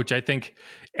line coach. I think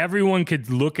everyone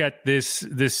could look at this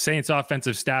Saints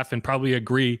offensive staff and probably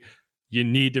agree you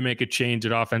need to make a change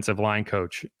at offensive line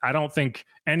coach. I don't think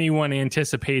anyone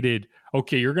anticipated,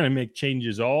 okay, you're going to make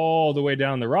changes all the way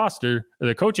down the roster, or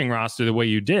the coaching roster, the way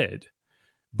you did.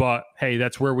 But hey,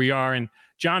 that's where we are. And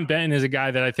John Benton is a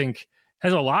guy that I think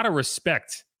has a lot of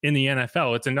respect in the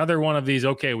NFL. It's another one of these,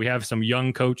 okay, we have some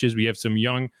young coaches, we have some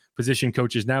young position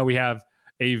coaches. Now we have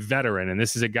a veteran, and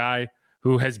this is a guy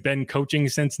who has been coaching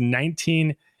since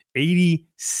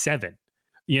 1987.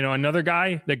 Another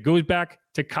guy that goes back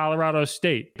to Colorado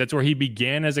State. That's where he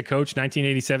began as a coach,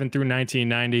 1987 through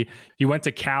 1990. He went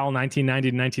to Cal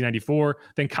 1990 to 1994,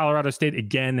 then Colorado State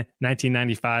again,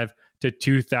 1995 to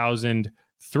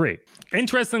 2003.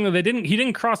 Interestingly, he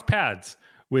didn't cross paths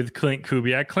with Clint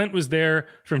Kubiak. Clint was there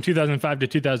from 2005 to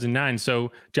 2009,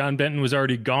 so John Benton was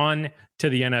already gone to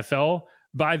the NFL.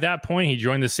 By that point, he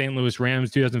joined the St. Louis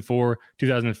Rams 2004,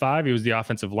 2005. He was the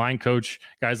offensive line coach.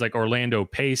 Guys like Orlando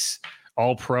Pace,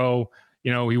 All-Pro.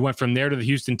 He went from there to the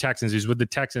Houston Texans. He was with the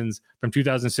Texans from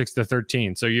 2006 to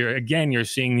 13. So you're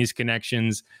seeing these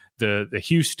connections. The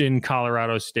Houston,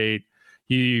 Colorado State.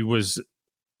 He was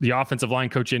the offensive line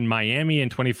coach in Miami in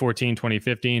 2014,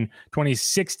 2015.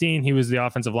 2016, he was the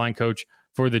offensive line coach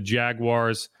for the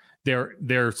Jaguars.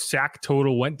 Their sack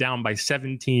total went down by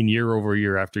 17 year over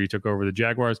year after he took over the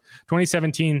Jaguars.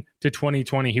 2017 to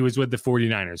 2020, he was with the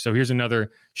 49ers. So here's another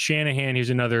Shanahan.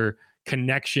 Here's another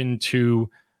connection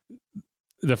to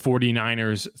the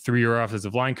 49ers, 3-year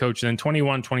offensive line coach. And then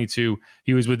 21-22,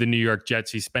 he was with the New York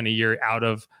Jets. He spent a year out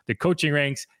of the coaching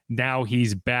ranks. Now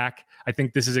he's back. I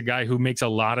think this is a guy who makes a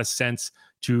lot of sense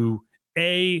to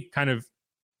kind of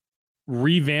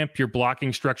revamp your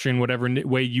blocking structure in whatever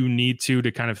way you need to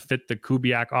kind of fit the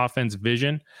Kubiak offense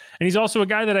vision. And he's also a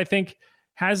guy that I think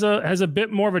has a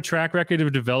bit more of a track record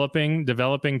of developing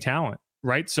talent,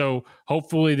 right? So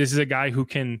hopefully this is a guy who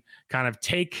can kind of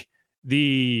take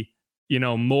the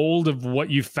mold of what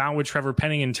you found with Trevor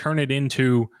Penning and turn it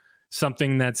into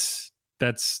something that's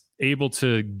able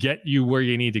to get you where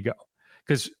you need to go.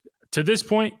 Because to this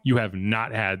point, you have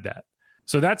not had that.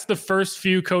 So that's the first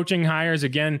few coaching hires.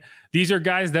 Again, these are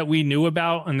guys that we knew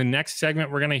about. In the next segment,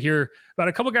 we're going to hear about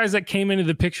a couple guys that came into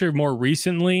the picture more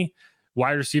recently.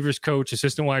 Wide receivers coach,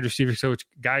 assistant wide receivers coach,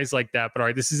 guys like that. But all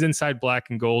right, this is Inside Black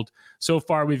and Gold. So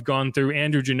far, we've gone through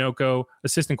Andrew Janocko,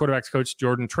 assistant quarterbacks coach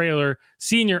Jordan Traylor,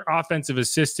 senior offensive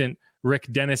assistant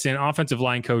Rick Dennison, offensive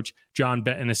line coach John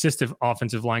Benton, assistant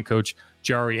offensive line coach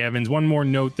Jari Evans. One more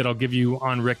note that I'll give you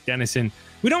on Rick Dennison.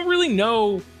 We don't really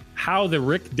know how the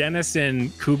Rick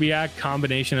Dennison-Kubiak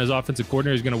combination as offensive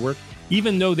coordinator is going to work,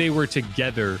 even though they were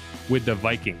together with the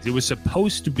Vikings. It was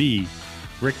supposed to be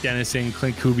Rick Dennison,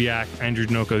 Clint Kubiak, Andrew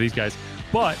Janocko, these guys.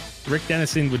 But Rick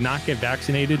Dennison would not get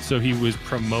vaccinated, so he was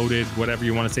promoted, whatever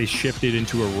you want to say, shifted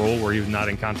into a role where he was not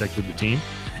in contact with the team.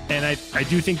 And I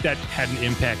do think that had an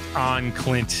impact on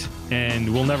Clint,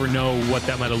 and we'll never know what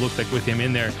that might have looked like with him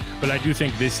in there. But I do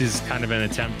think this is kind of an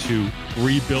attempt to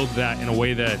rebuild that in a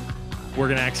way that we're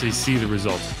going to actually see the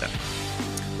results of that.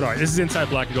 But all right, this is Inside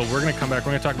Black and Gold. We're going to come back.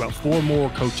 We're going to talk about 4 more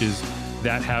coaches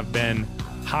that have been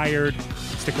hired.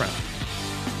 Stick around.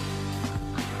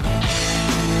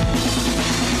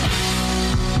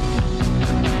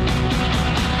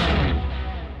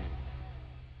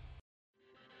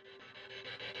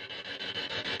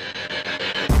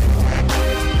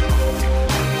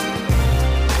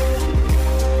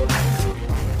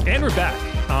 And we're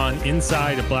back on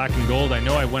Inside Black and Gold. I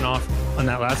know I went off on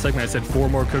that last segment. I said 4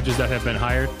 more coaches that have been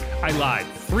hired. I lied.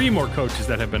 3 more coaches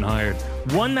that have been hired.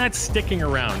 One that's sticking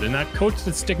around, and that coach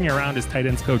that's sticking around is tight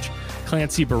ends coach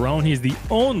Clancy Barone. He's the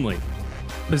only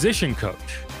position coach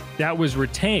that was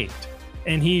retained,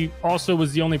 and he also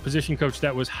was the only position coach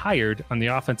that was hired on the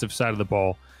offensive side of the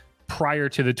ball prior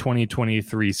to the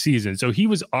 2023 season. So he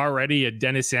was already a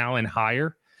Dennis Allen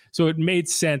hire, so it made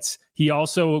sense. He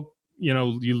also, you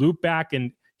loop back,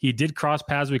 and he did cross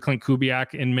paths with Clint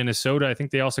Kubiak in Minnesota. I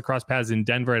think they also crossed paths in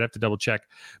Denver. I'd have to double check.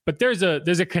 But there's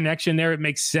a connection there. It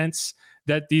makes sense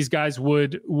that these guys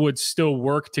would still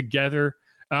work together.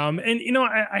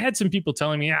 I had some people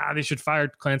telling me, they should fire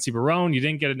Clancy Barone. You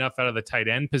didn't get enough out of the tight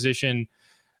end position.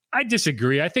 I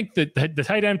disagree. I think that the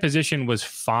tight end position was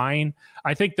fine.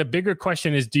 I think the bigger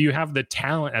question is, do you have the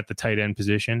talent at the tight end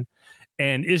position?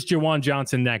 And is Juwan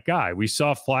Johnson that guy? We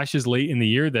saw flashes late in the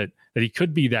year that he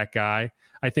could be that guy.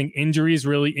 I think injuries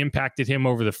really impacted him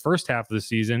over the first half of the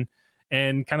season,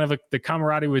 and kind of the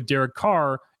camaraderie with Derek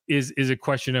Carr is a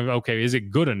question of, okay, is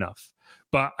it good enough?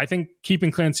 But I think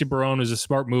keeping Clancy Barone is a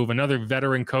smart move. Another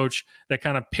veteran coach that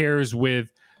kind of pairs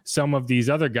with some of these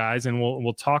other guys, and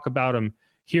we'll talk about them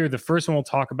here. The first one we'll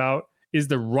talk about is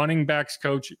the running backs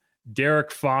coach,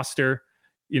 Derek Foster.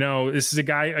 This is a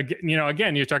guy,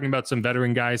 again, you're talking about some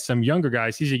veteran guys, some younger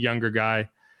guys. He's a younger guy.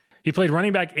 He played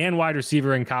running back and wide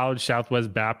receiver in college,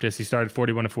 Southwest Baptist. He started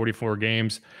 41 to 44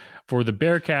 games for the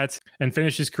Bearcats and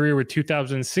finished his career with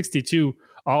 2,062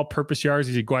 all-purpose yards.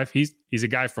 He's a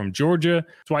guy from Georgia.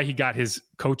 That's why he got his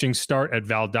coaching start at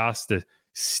Valdosta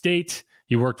State.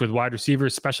 He worked with wide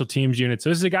receivers, special teams units.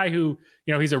 So this is a guy who,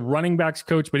 he's a running backs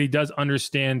coach, but he does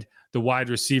understand the wide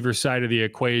receiver side of the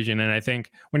equation. And I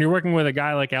think when you're working with a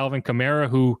guy like Alvin Kamara,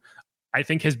 who I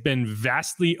think has been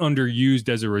vastly underused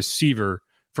as a receiver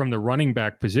from the running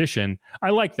back position, I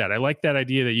like that. I like that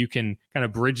idea that you can kind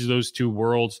of bridge those two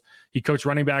worlds. He coached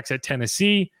running backs at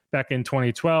Tennessee back in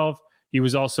 2012. He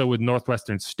was also with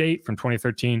Northwestern State from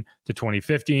 2013 to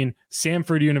 2015,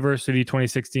 Samford University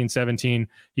 2016-17.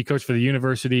 He coached for the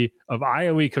University of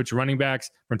Iowa. He coached running backs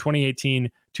from 2018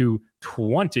 to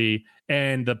 20.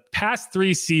 And the past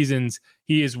 3 seasons,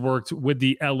 he has worked with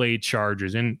the LA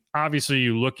Chargers. And obviously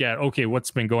you look at, okay,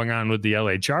 what's been going on with the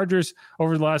LA Chargers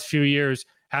over the last few years?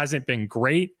 Hasn't been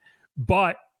great,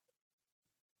 but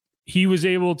he was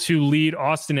able to lead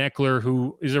Austin Eckler,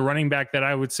 who is a running back that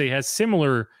I would say has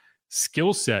similar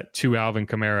skill set to Alvin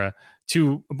Kamara,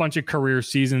 to a bunch of career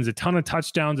seasons, a ton of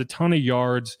touchdowns, a ton of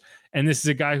yards. And this is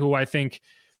a guy who I think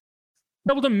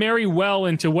able to marry well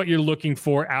into what you're looking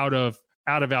for out of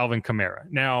Alvin Kamara.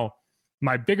 Now,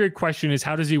 my bigger question is,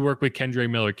 how does he work with Kendre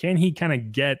Miller? Can he kind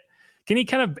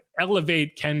of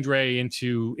elevate Kendre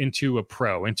into a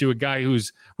pro, into a guy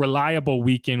who's reliable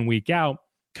week in, week out?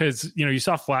 Because, you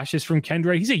saw flashes from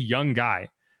Kendre. He's a young guy,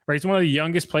 right? He's one of the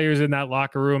youngest players in that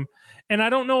locker room. And I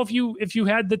don't know if you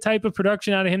had the type of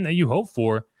production out of him that you hope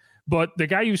for, but the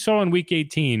guy you saw in week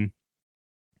 18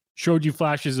 showed you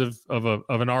flashes of an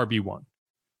RB1.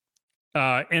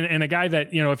 And a guy that,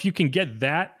 if you can get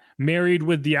that married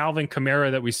with the Alvin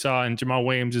Kamara that we saw, and Jamal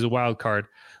Williams is a wild card.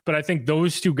 But I think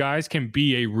those two guys can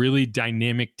be a really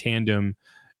dynamic tandem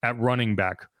at running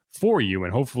back for you.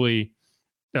 And hopefully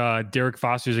Derek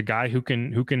Foster is a guy who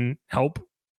can help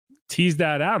tease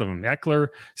that out of him. Eckler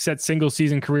set single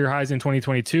season career highs in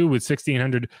 2022 with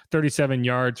 1,637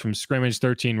 yards from scrimmage,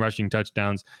 13 rushing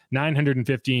touchdowns,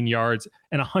 915 yards,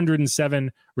 and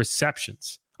 107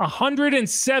 receptions.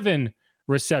 107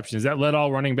 receptions. That led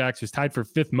all running backs, was tied for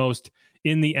 5th most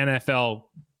in the NFL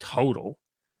total.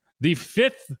 The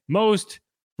 5th most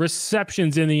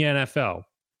receptions in the NFL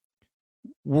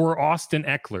were Austin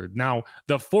Eckler. Now,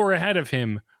 the 4 ahead of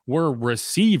him were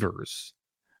receivers,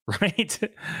 right?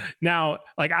 Now,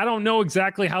 I don't know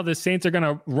exactly how the Saints are going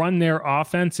to run their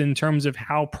offense in terms of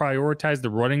how prioritized the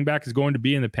running back is going to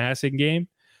be in the passing game.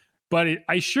 But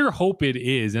I sure hope it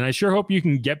is. And I sure hope you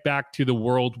can get back to the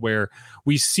world where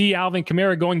we see Alvin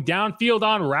Kamara going downfield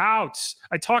on routes.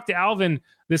 I talked to Alvin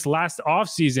this last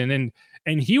offseason,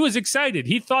 and he was excited.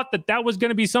 He thought that was going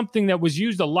to be something that was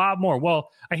used a lot more. Well,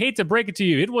 I hate to break it to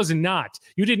you. It was not.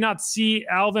 You did not see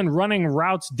Alvin running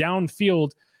routes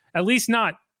downfield, at least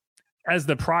not as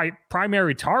the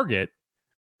primary target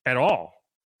at all.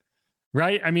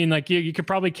 Right? I mean, like you could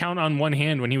probably count on one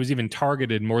hand when he was even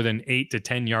targeted more than 8 to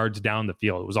 10 yards down the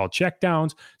field. It was all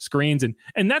checkdowns, screens, and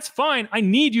that's fine. I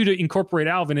need you to incorporate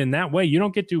Alvin in that way. You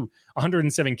don't get to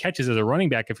 107 catches as a running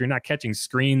back if you're not catching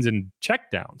screens and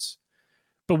checkdowns.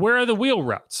 But where are the wheel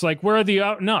routes? Like, where are the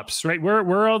out and ups, right? Where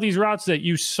are all these routes that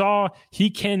you saw he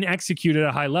can execute at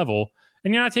a high level,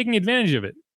 and you're not taking advantage of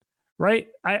it, right?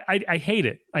 I hate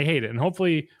it. I hate it. And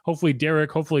hopefully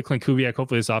Derek, hopefully Clint Kubiak,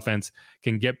 hopefully this offense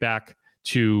can get back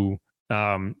to,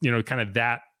 kind of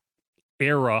that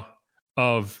era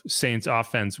of Saints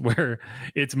offense where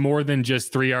it's more than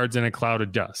just 3 yards in a cloud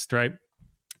of dust, right?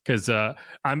 Because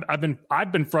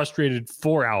I've been frustrated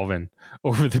for Alvin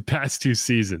over the past 2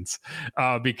 seasons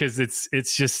because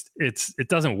it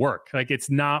doesn't work. Like, it's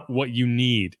not what you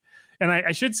need. And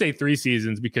I should say 3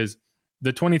 seasons because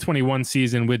the 2021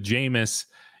 season with Jameis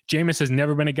has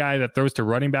never been a guy that throws to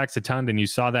running backs a ton, and you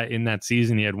saw that in that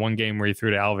season. He had one game where he threw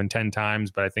to Alvin 10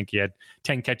 times, but I think he had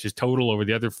 10 catches total over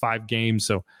the other 5 games.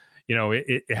 So,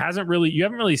 it hasn't really, you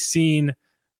haven't really seen,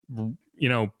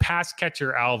 pass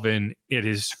catcher Alvin in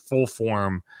his full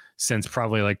form since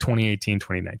probably like 2018,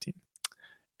 2019.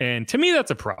 And to me,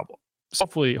 that's a problem. So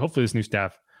hopefully this new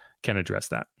staff can address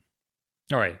that.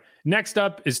 All right. Next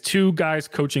up is 2 guys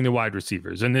coaching the wide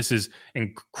receivers. And this is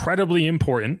incredibly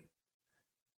important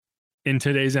in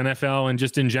today's NFL and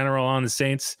just in general on the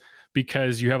Saints,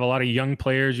 because you have a lot of young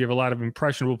players, you have a lot of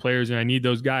impressionable players, and I need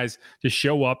those guys to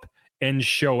show up and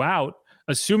show out.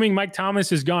 Assuming Mike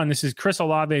Thomas is gone, this is Chris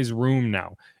Olave's room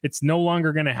now. It's no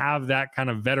longer going to have that kind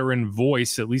of veteran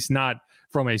voice, at least not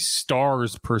from a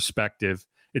star's perspective.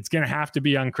 It's going to have to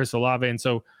be on Chris Olave. And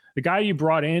so the guy you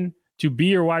brought in to be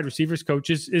your wide receivers coach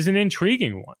is an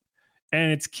intriguing one.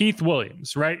 And it's Keith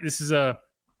Williams, right? This is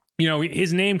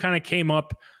his name kind of came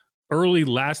up early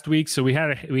last week. So we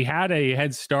had a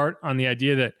head start on the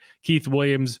idea that Keith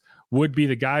Williams would be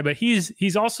the guy, but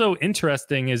he's also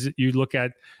interesting as you look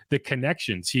at the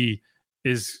connections. He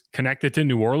is connected to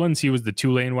New Orleans. He was the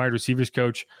Tulane wide receivers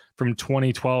coach from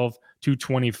 2012 to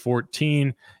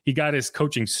 2014. He got his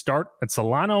coaching start at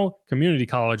Solano Community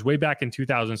College way back in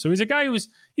 2000. So he's a guy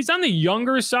he's on the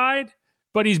younger side,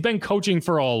 but he's been coaching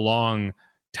for a long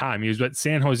time. He was at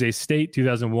San Jose State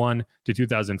 2001 to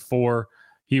 2004.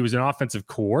 He was an offensive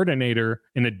coordinator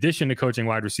in addition to coaching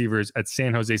wide receivers at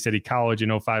San Jose City College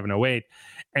in 05 and 08.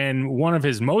 And one of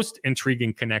his most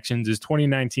intriguing connections is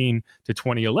 2019 to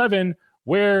 2011,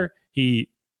 where he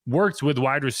worked with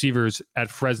wide receivers at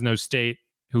Fresno State,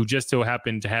 who just so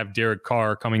happened to have Derek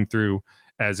Carr coming through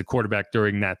as a quarterback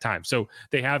during that time. So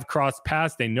they have crossed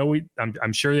paths. They know,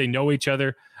 I'm sure they know each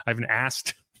other. I haven't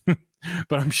asked,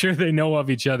 but I'm sure they know of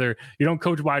each other. You don't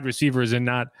coach wide receivers and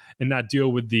not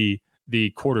deal with the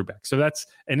quarterback. So that's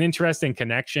an interesting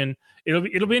connection. It'll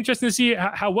be interesting to see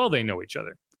how well they know each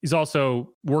other. He's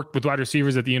also worked with wide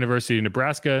receivers at the University of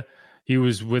Nebraska. He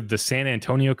was with the San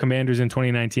Antonio Commanders in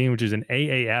 2019, which is an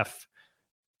AAF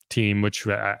team, which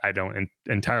I don't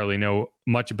entirely know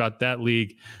much about that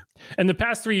league. And the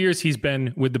past 3 years, he's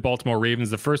been with the Baltimore Ravens.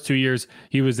 The first 2 years,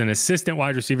 he was an assistant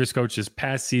wide receivers coach. This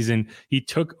past season, he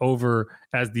took over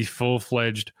as the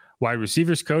full-fledged wide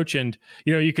receivers coach. And,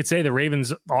 you could say the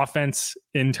Ravens offense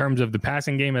in terms of the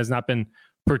passing game has not been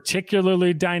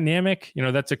particularly dynamic.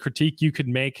 That's a critique you could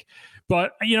make.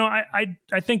 But, I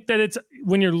think that it's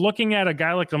when you're looking at a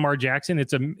guy like Lamar Jackson,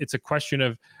 it's a question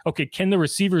of, okay, can the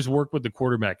receivers work with the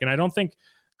quarterback? And I don't think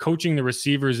coaching the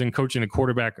receivers and coaching the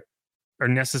quarterback are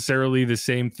necessarily the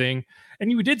same thing.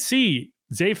 And you did see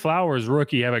Zay Flowers,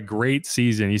 rookie, have a great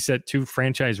season. He set 2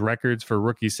 franchise records for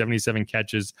rookies, 77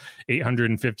 catches,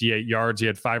 858 yards. He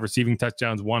had 5 receiving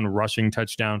touchdowns, 1 rushing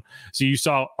touchdown. So you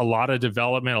saw a lot of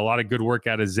development, a lot of good work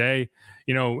out of Zay.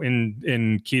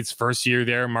 In Keith's first year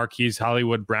there, Marquise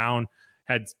Hollywood Brown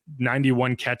had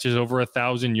 91 catches, over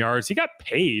 1,000 yards. He got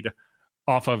paid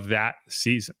off of that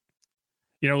season.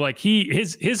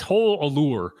 His whole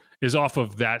allure is off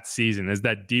of that season as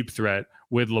that deep threat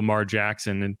with Lamar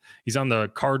Jackson. And he's on the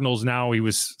Cardinals now. He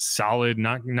was solid,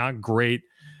 not great.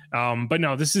 But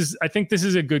no, I think this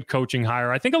is a good coaching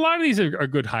hire. I think a lot of these are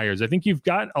good hires. I think you've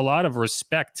got a lot of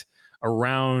respect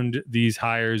around these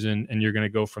hires, and you're going to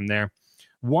go from there.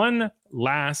 One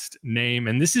last name,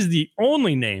 and this is the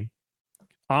only name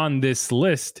on this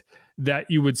list that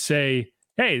you would say,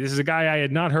 hey, this is a guy I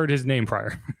had not heard his name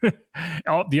prior.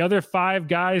 The other 5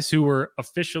 guys who were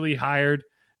officially hired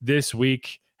this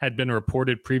week had been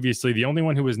reported previously. The only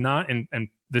one who was not, and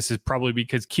this is probably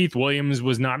because Keith Williams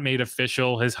was not made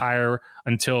official, his hire,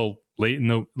 until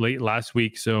late last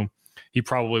week. So he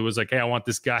probably was like, hey, I want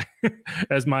this guy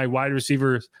as my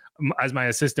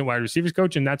assistant wide receivers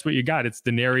coach. And that's what you got. It's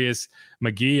Denarius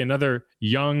McGee, another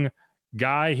young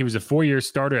guy. He was a 4-year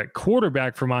starter at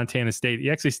quarterback for Montana State. He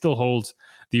actually still holds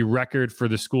the record for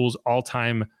the school's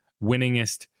all-time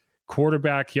winningest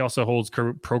quarterback. He also holds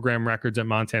program records at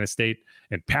Montana State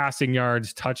in passing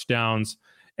yards, touchdowns,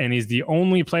 and he's the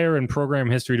only player in program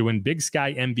history to win Big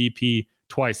Sky MVP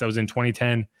twice. That was in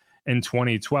 2010 and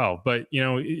 2012. But,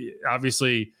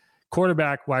 obviously,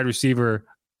 quarterback, wide receiver,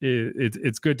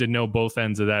 it's good to know both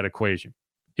ends of that equation.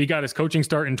 He got his coaching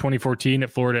start in 2014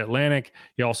 at Florida Atlantic.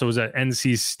 He also was at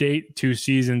NC State 2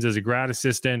 seasons as a grad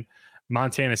assistant.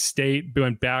 Montana State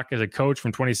went back as a coach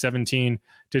from 2017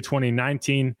 to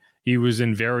 2019. He was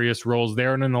in various roles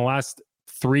there. And in the last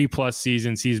 3+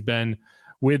 seasons, he's been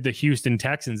with the Houston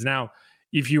Texans. Now,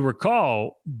 if you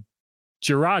recall,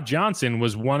 Jerrod Johnson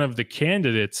was one of the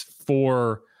candidates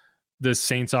for the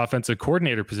Saints offensive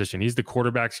coordinator position. He's the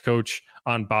quarterback's coach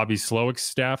on Bobby Slowick's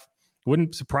staff.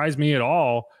 Wouldn't surprise me at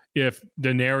all if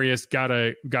Denarius got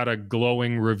a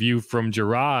glowing review from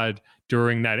Jerrod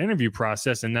during that interview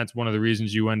process, and that's one of the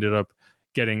reasons you ended up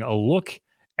getting a look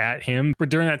at him. But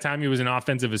during that time, he was an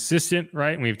offensive assistant,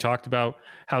 right? And we've talked about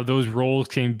how those roles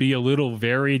can be a little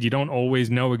varied. You don't always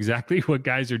know exactly what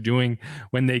guys are doing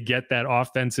when they get that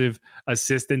offensive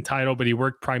assistant title, but he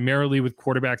worked primarily with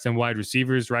quarterbacks and wide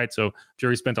receivers, right? So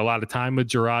Jerry spent a lot of time with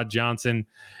Jerrod Johnson.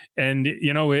 And,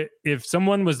 if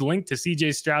someone was linked to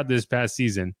CJ Stroud this past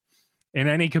season in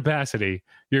any capacity,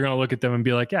 you're going to look at them and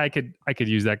be like, yeah, I could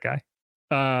use that guy.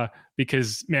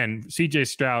 Because, man, CJ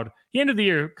Stroud, he ended the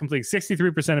year completing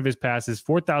 63% of his passes,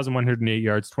 4,108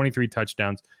 yards, 23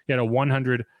 touchdowns. He had a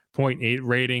 100.8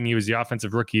 rating. He was the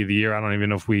offensive rookie of the year. I don't even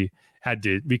know if we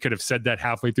could have said that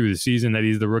halfway through the season that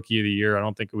he's the rookie of the year. I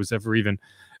don't think it was ever even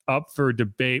up for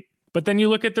debate. But then you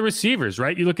look at the receivers,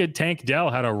 right? You look at Tank Dell,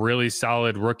 had a really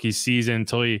solid rookie season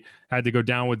until he had to go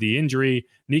down with the injury.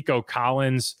 Nico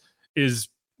Collins is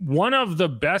one of the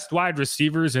best wide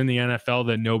receivers in the NFL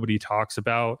that nobody talks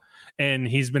about. And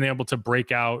he's been able to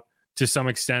break out to some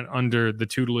extent under the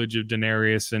tutelage of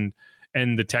Denarius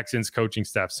and the Texans coaching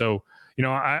staff. So,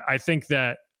 I think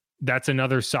that's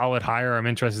another solid hire. I'm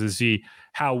interested to see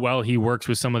how well he works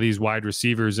with some of these wide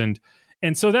receivers. And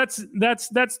so that's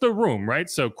the room, right?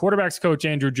 So quarterbacks coach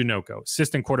Andrew Janocko,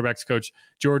 assistant quarterbacks coach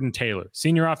Jordan Taylor,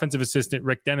 senior offensive assistant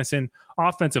Rick Dennison,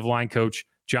 offensive line coach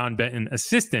John Benton,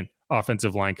 assistant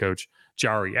offensive line coach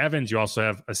Jari Evans. You also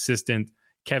have assistant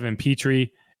Kevin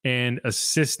Petrie and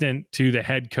assistant to the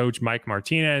head coach Mike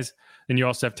Martinez. Then you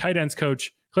also have tight ends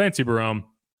coach Clancy Barome,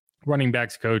 running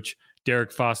backs coach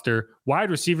Derek Foster, wide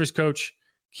receivers coach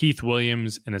Keith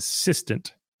Williams, and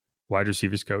assistant wide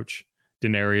receivers coach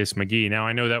Denarius McGee. Now,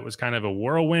 I know that was kind of a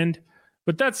whirlwind,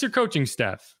 but that's your coaching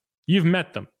staff. You've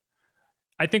met them.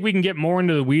 I think we can get more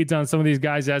into the weeds on some of these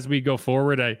guys as we go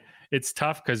forward. It's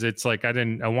tough because it's like I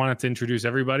wanted to introduce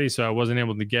everybody, so I wasn't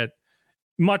able to get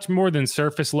much more than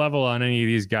surface level on any of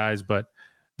these guys. But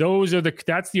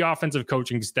that's the offensive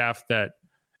coaching staff that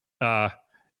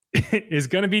is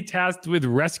going to be tasked with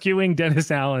rescuing Dennis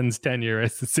Allen's tenure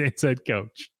as the Saints head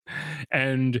coach,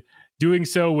 and doing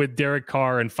so with Derek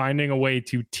Carr and finding a way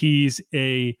to tease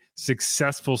a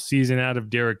successful season out of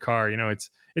Derek Carr.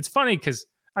 It's funny because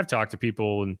I've talked to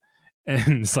people and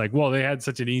it's like, well, they had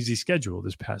such an easy schedule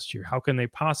this past year. How can they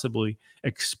possibly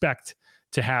expect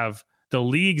to have the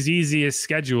league's easiest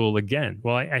schedule again?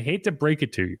 Well, I hate to break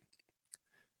it to you.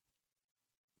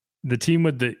 The team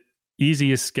with the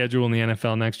easiest schedule in the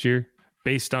NFL next year,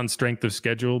 based on strength of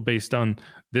schedule, based on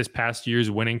this past year's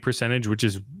winning percentage, which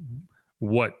is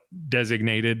what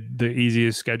designated the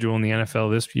easiest schedule in the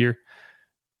NFL this year,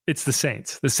 it's the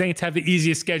Saints. The Saints have the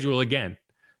easiest schedule again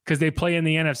because they play in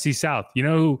the NFC South. You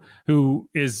know who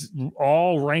is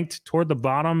all ranked toward the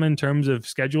bottom in terms of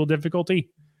schedule difficulty?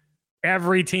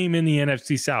 Every team in the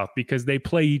NFC South, because they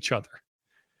play each other.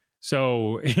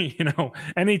 So,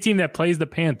 any team that plays the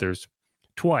Panthers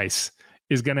twice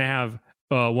is going to have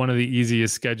one of the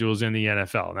easiest schedules in the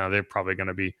NFL. Now, they're probably going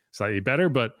to be slightly better,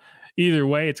 but either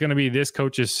way, it's going to be this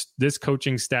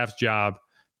coaching staff's job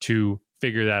to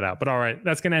figure that out. But all right,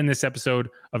 that's going to end this episode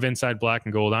of Inside Black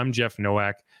and Gold. I'm Jeff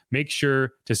Nowak. Make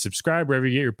sure to subscribe wherever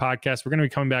you get your podcast. We're going to be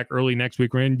coming back early next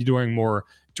week. We're going to be doing more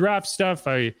draft stuff.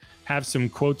 I have some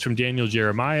quotes from Daniel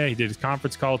Jeremiah. He did his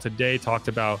conference call today, talked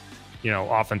about,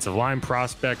 offensive line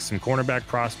prospects, some cornerback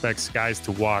prospects, guys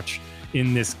to watch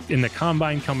in the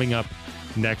combine coming up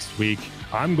next week.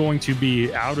 I'm going to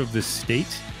be out of the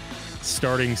state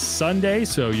starting Sunday,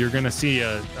 so you're going to see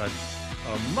a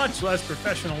much less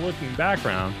professional looking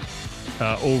background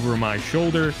over my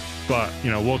shoulder, but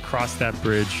we'll cross that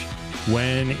bridge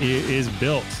when it is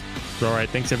built. So, all right,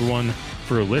 thanks everyone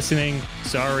for listening.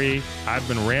 Sorry, I've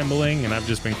been rambling and I've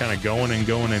just been kind of going and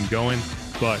going and going,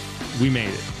 but we made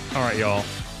it. All right, y'all.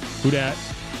 Who dat?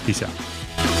 Peace out.